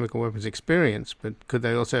might have chemical weapons experience, but could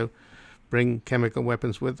they also bring chemical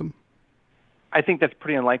weapons with them? I think that's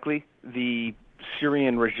pretty unlikely. The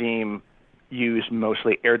Syrian regime used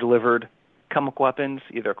mostly air-delivered chemical weapons,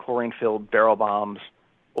 either chlorine-filled barrel bombs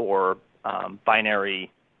or binary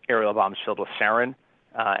aerial bombs filled with sarin,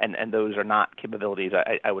 and those are not capabilities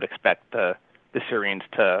I would expect the Syrians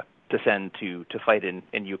to send to fight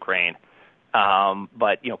in Ukraine.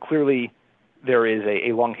 But clearly there is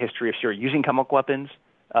a long history of Syria using chemical weapons.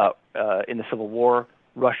 In the Civil War,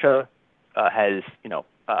 Russia has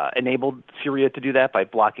enabled Syria to do that by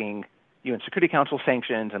blocking UN Security Council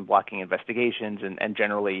sanctions and blocking investigations and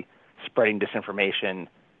generally spreading disinformation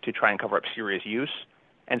to try and cover up Syria's use.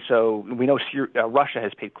 And so we know Russia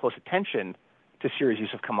has paid close attention to Syria's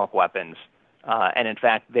use of chemical weapons. And in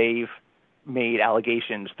fact, they've made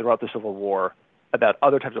allegations throughout the Civil War about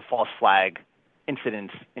other types of false flag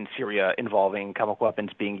incidents in Syria involving chemical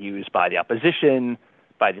weapons being used by the opposition,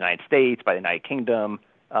 by the United States, by the United Kingdom,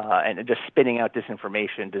 and just spinning out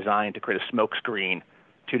disinformation designed to create a smokescreen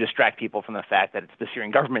to distract people from the fact that it's the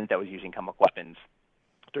Syrian government that was using chemical weapons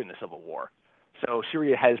during the Civil War. So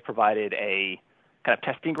Syria has provided a kind of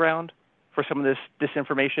testing ground for some of this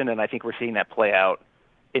disinformation, and I think we're seeing that play out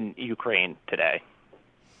in Ukraine today.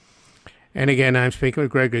 And again, I'm speaking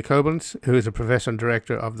with Gregory Koblentz, who is a professor and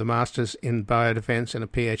director of the Masters in Biodefense and a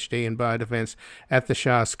PhD in Biodefense at the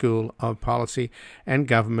Shah School of Policy and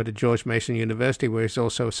Government at George Mason University, where he's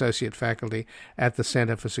also associate faculty at the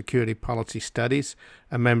Center for Security Policy Studies,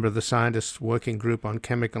 a member of the Scientists Working Group on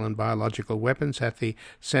Chemical and Biological Weapons at the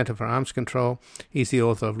Center for Arms Control. He's the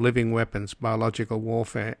author of Living Weapons, Biological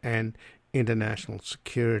Warfare and International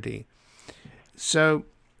Security. So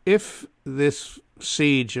if this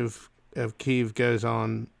siege of Kyiv goes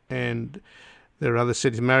on, and there are other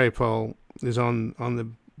cities. Mariupol is on the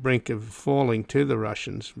brink of falling to the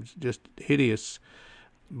Russians. Just hideous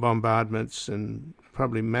bombardments and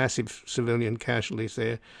probably massive civilian casualties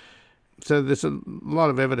there. So there's a lot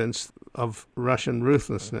of evidence of Russian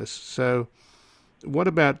ruthlessness. So what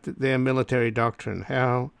about their military doctrine?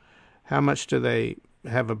 How much do they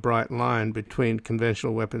have a bright line between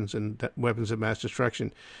conventional weapons and weapons of mass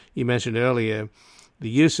destruction? You mentioned earlier the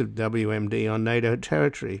use of WMD on NATO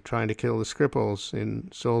territory, trying to kill the Skripals in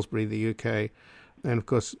Salisbury, the UK, and of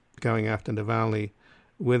course going after Navalny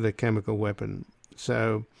with a chemical weapon.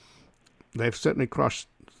 So they've certainly crossed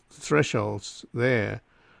thresholds there.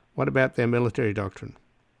 What about their military doctrine?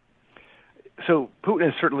 So Putin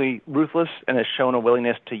is certainly ruthless and has shown a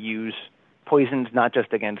willingness to use poisons, not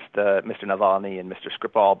just against Mr. Navalny and Mr.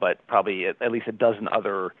 Skripal, but probably at least a dozen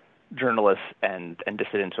other journalists and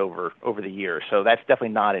dissidents over the years. So that's definitely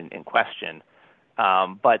not in question.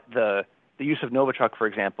 But the use of Novichok, for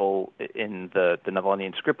example, in the Navalny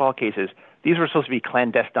and Skripal cases, these were supposed to be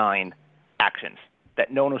clandestine actions,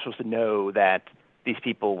 that no one was supposed to know that these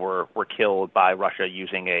people were killed by Russia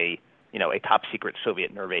using a top secret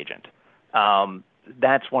Soviet nerve agent.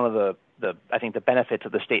 That's one of the I think the benefits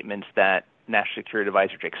of the statements that National Security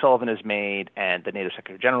Advisor Jake Sullivan has made and the NATO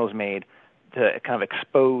Secretary General has made to kind of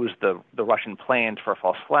expose the Russian plans for a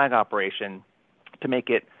false flag operation, to make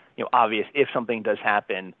it obvious if something does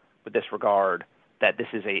happen with this regard that this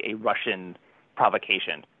is a Russian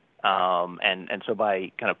provocation. And so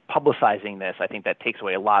by kind of publicizing this, I think that takes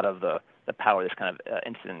away a lot of the power this kind of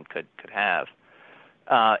incident could have.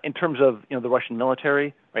 In terms of the Russian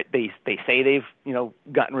military, right? They say they've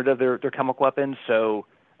gotten rid of their chemical weapons. So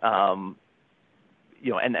and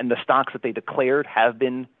the stocks that they declared have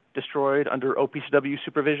been destroyed under OPCW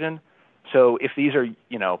supervision. So if these are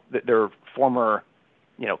their former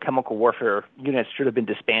chemical warfare units should have been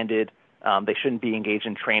disbanded. They shouldn't be engaged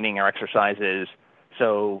in training or exercises.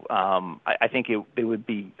 So I think they would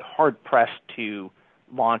be hard pressed to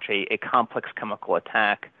launch a complex chemical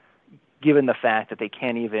attack, given the fact that they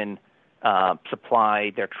can't even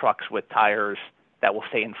supply their trucks with tires that will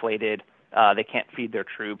stay inflated. They can't feed their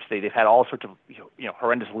troops. They've had all sorts of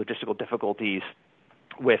horrendous logistical difficulties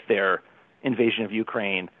with their invasion of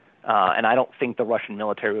Ukraine. And I don't think the Russian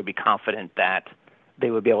military would be confident that they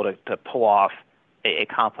would be able to pull off a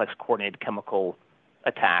complex coordinated chemical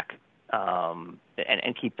attack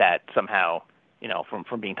and keep that somehow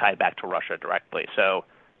from being tied back to Russia directly. So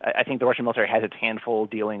I think the Russian military has its handful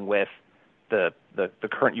dealing with the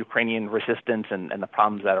current Ukrainian resistance and the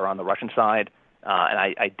problems that are on the Russian side.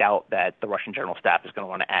 And I doubt that the Russian general staff is going to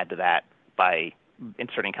want to add to that by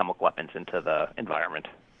inserting chemical weapons into the environment.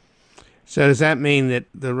 So does that mean that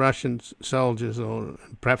the Russian soldiers, or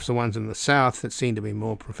perhaps the ones in the south that seem to be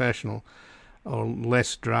more professional or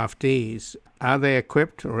less draftees, are they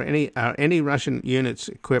equipped, or are any Russian units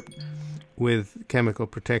equipped with chemical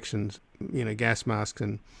protections, gas masks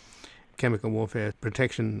and chemical warfare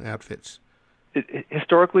protection outfits?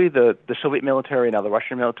 Historically, the Soviet military and now the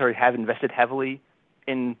Russian military have invested heavily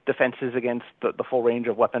in defenses against the full range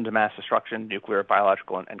of weapons of mass destruction, nuclear,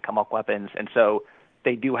 biological, and chemical weapons. And so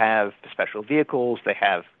they do have special vehicles, they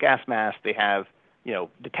have gas masks, they have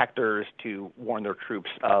detectors to warn their troops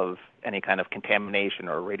of any kind of contamination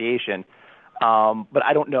or radiation. But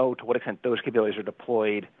I don't know to what extent those capabilities are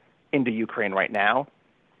deployed into Ukraine right now.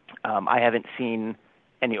 I haven't seen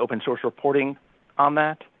any open source reporting on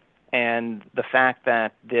that. And the fact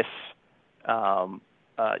that this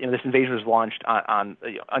this invasion was launched on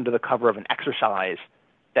under the cover of an exercise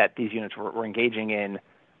that these units were engaging in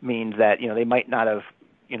means that they might not have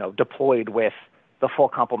deployed with the full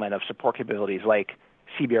complement of support capabilities like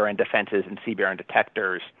CBRN defenses and CBRN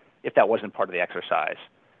detectors if that wasn't part of the exercise.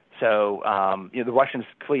 So the Russians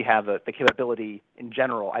clearly have the capability in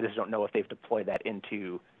general. I just don't know if they've deployed that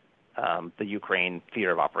into the Ukraine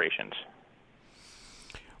theater of operations.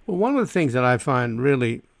 Well, one of the things that I find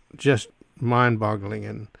really just mind-boggling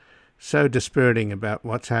and so dispiriting about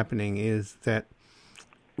what's happening is that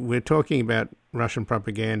we're talking about Russian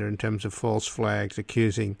propaganda in terms of false flags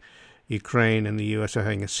accusing Ukraine and the U.S. of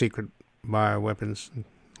having a secret bioweapons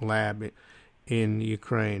lab in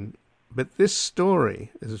Ukraine. But this story,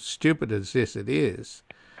 as stupid as it is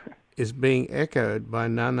being echoed by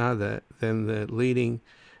none other than the leading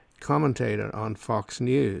commentator on Fox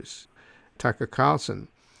News, Tucker Carlson,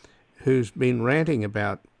 who's been ranting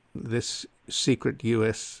about this secret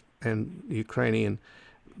U.S. and Ukrainian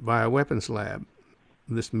bioweapons lab,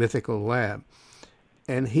 this mythical lab.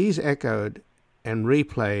 And he's echoed and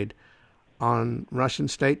replayed on Russian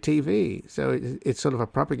state TV. So it's sort of a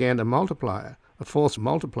propaganda multiplier, a false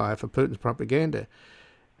multiplier for Putin's propaganda.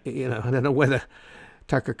 I don't know whether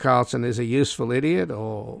Tucker Carlson is a useful idiot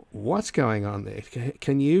or what's going on there.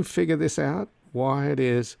 Can you figure this out? Why it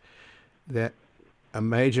is that a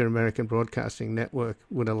major American broadcasting network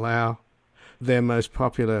would allow their most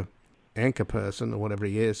popular anchor person, or whatever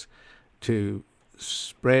he is, to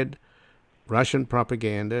spread Russian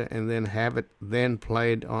propaganda and then have it then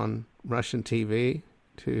played on Russian TV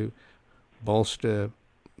to bolster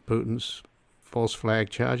Putin's false flag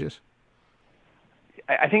charges?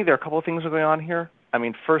 I think there are a couple of things going on here. I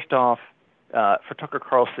mean, first off, for Tucker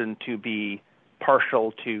Carlson to be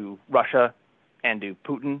partial to Russia and to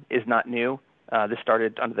Putin is not new. This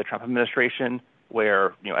started under the Trump administration,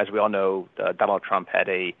 where, as we all know, Donald Trump had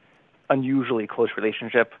a unusually close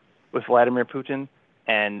relationship with Vladimir Putin,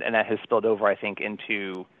 and that has spilled over, I think,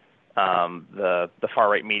 into the far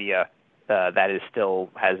right media that is still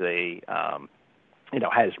has a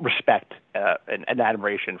has respect and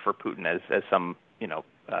admiration for Putin, as some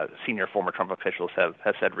senior former Trump officials have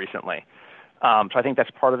said recently. So I think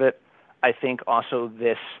that's part of it. I think also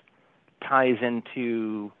this ties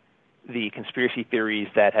into the conspiracy theories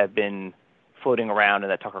that have been floating around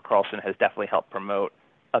and that Tucker Carlson has definitely helped promote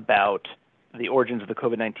about the origins of the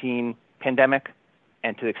COVID-19 pandemic,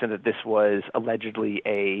 and to the extent that this was allegedly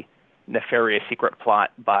a nefarious secret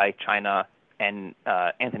plot by China and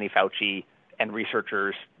Anthony Fauci and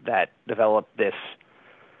researchers that developed this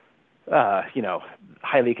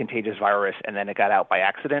highly contagious virus, and then it got out by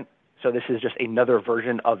accident. So this is just another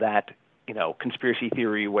version of that, conspiracy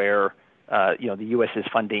theory where, the U.S. is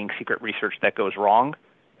funding secret research that goes wrong.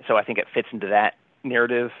 So I think it fits into that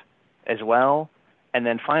narrative as well. And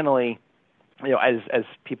then finally, as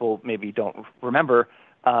people maybe don't remember,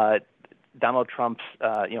 Donald Trump's,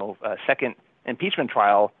 second impeachment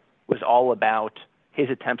trial was all about his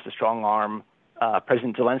attempts to strong-arm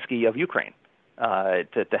President Zelensky of Ukraine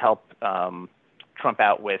to help Trump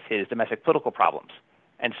out with his domestic political problems.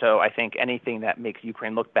 And so I think anything that makes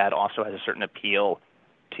Ukraine look bad also has a certain appeal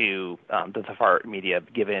to the far media,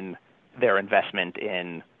 given their investment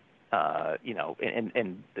in,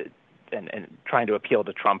 and trying to appeal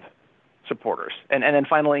to Trump supporters. And then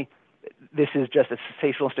finally, this is just a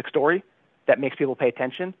sensationalistic story that makes people pay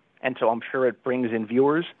attention. And so I'm sure it brings in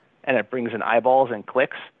viewers and it brings in eyeballs and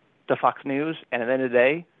clicks to Fox News. And at the end of the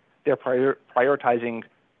day, they're prioritizing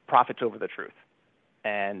profits over the truth.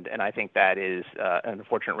 And I think that is an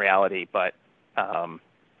unfortunate reality. But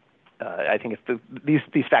I think if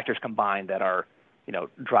these factors combined that are,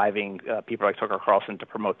 driving people like Tucker Carlson to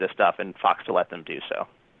promote this stuff and Fox to let them do so.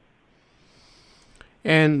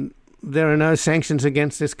 And there are no sanctions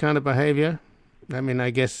against this kind of behavior? I mean,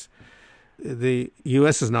 I guess the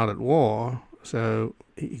U.S. is not at war, so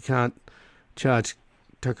you can't charge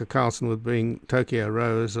Tucker Carlson with being Tokyo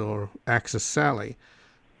Rose or Axis Sally,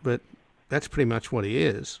 but that's pretty much what he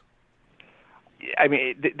is. I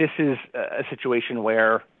mean, this is a situation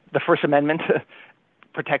where the First Amendment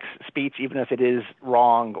protects speech, even if it is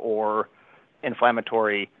wrong or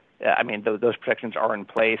inflammatory. I mean, those protections are in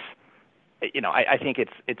place. I think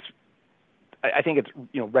it's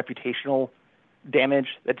reputational damage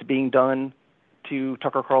that's being done to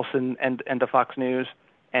Tucker Carlson and to Fox News,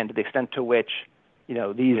 and to the extent to which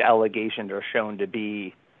these allegations are shown to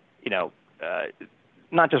be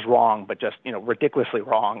not just wrong, but just ridiculously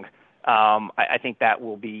wrong. I think that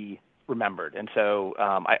will be remembered, and so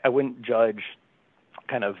I wouldn't judge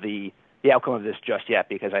kind of the outcome of this just yet,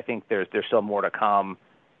 because I think there's still more to come,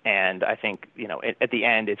 and I think at the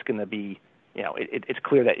end it's going to be it's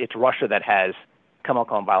clear that it's Russia that has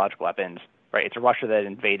chemical and biological weapons, right? It's Russia that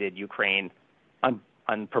invaded Ukraine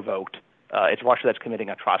unprovoked. It's Russia that's committing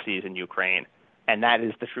atrocities in Ukraine, and that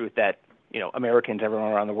is the truth that Americans,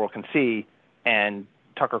 everyone around the world can see, and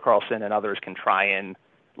Tucker Carlson and others can try and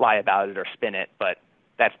lie about it or spin it, but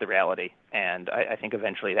that's the reality. And I think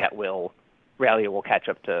eventually that reality will catch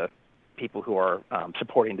up to people who are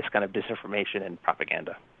supporting this kind of disinformation and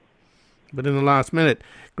propaganda. But in the last minute,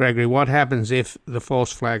 Gregory, what happens if the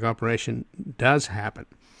false flag operation does happen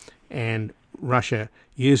and Russia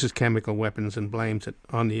uses chemical weapons and blames it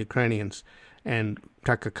on the Ukrainians, and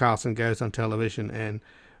Tucker Carlson goes on television and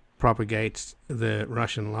propagates the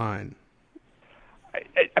Russian line?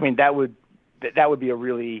 I mean, that would be a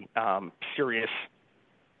really serious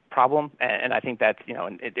problem, and I think that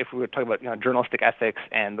if we were talking about journalistic ethics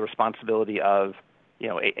and the responsibility of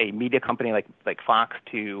a media company like Fox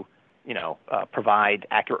to provide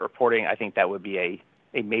accurate reporting, I think that would be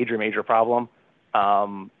a major problem.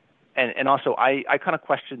 And also, I kind of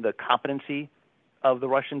question the competency of the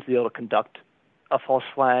Russians to be able to conduct a false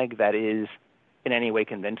flag that is in any way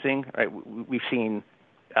convincing. Right? We've seen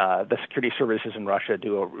the security services in Russia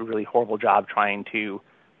do a really horrible job trying to,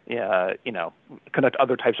 conduct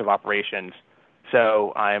other types of operations.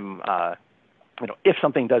 So I'm, if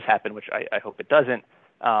something does happen, which I hope it doesn't,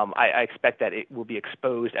 I expect that it will be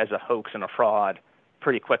exposed as a hoax and a fraud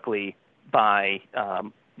pretty quickly by,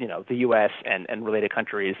 the U.S. and related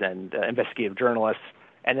countries and investigative journalists,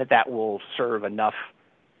 and that will serve enough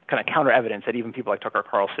kind of counter evidence that even people like Tucker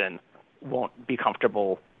Carlson won't be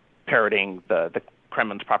comfortable parroting the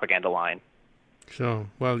Kremlin's propaganda line. Sure.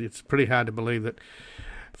 Well, it's pretty hard to believe that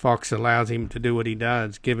Fox allows him to do what he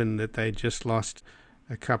does, given that they just lost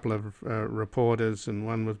a couple of reporters and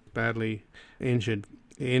one was badly injured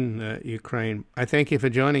in Ukraine. I thank you for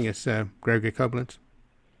joining us, Gregory Koblentz.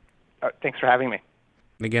 Thanks for having me.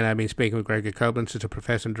 And again, I've been speaking with Gregory Koblentz, who's a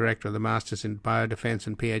professor and director of the Masters in Biodefense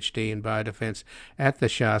and PhD in Biodefense at the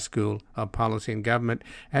Shah School of Policy and Government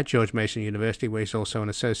at George Mason University, where he's also an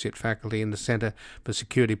associate faculty in the Center for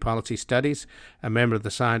Security Policy Studies, a member of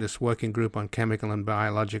the Scientists Working Group on Chemical and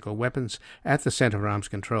Biological Weapons at the Center for Arms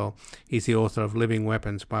Control. He's the author of Living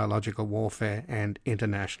Weapons, Biological Warfare and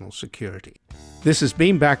International Security. This has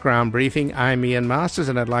been Background Briefing. I'm Ian Masters,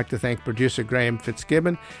 and I'd like to thank producer Graham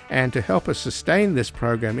Fitzgibbon. And to help us sustain this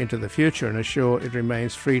program into the future and assure it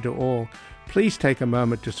remains free to all, please take a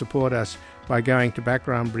moment to support us by going to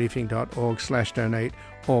backgroundbriefing.org/donate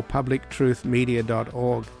or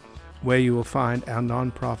publictruthmedia.org. where you will find our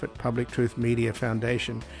non-profit Public Truth Media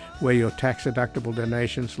Foundation, where your tax-deductible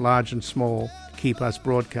donations, large and small, keep us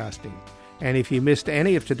broadcasting. And if you missed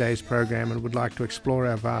any of today's program and would like to explore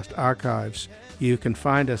our vast archives, you can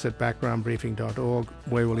find us at backgroundbriefing.org,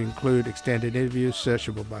 where we'll include extended interviews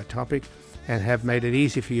searchable by topic and have made it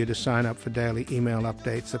easy for you to sign up for daily email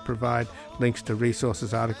updates that provide links to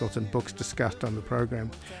resources, articles, and books discussed on the program.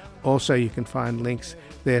 Also, you can find links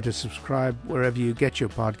there to subscribe wherever you get your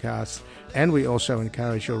podcasts, and we also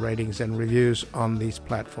encourage your ratings and reviews on these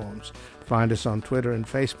platforms. Find us on Twitter and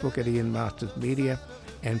Facebook at Ian Masters Media,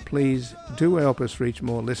 and please do help us reach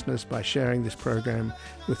more listeners by sharing this program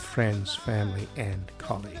with friends, family, and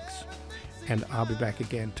colleagues. And I'll be back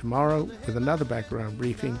again tomorrow with another background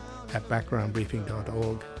briefing at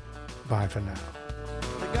backgroundbriefing.org. Bye for now.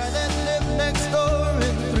 The guy that lived next door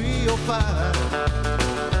in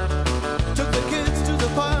 305 took the kids to the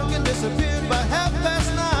park and disappeared by 5:30.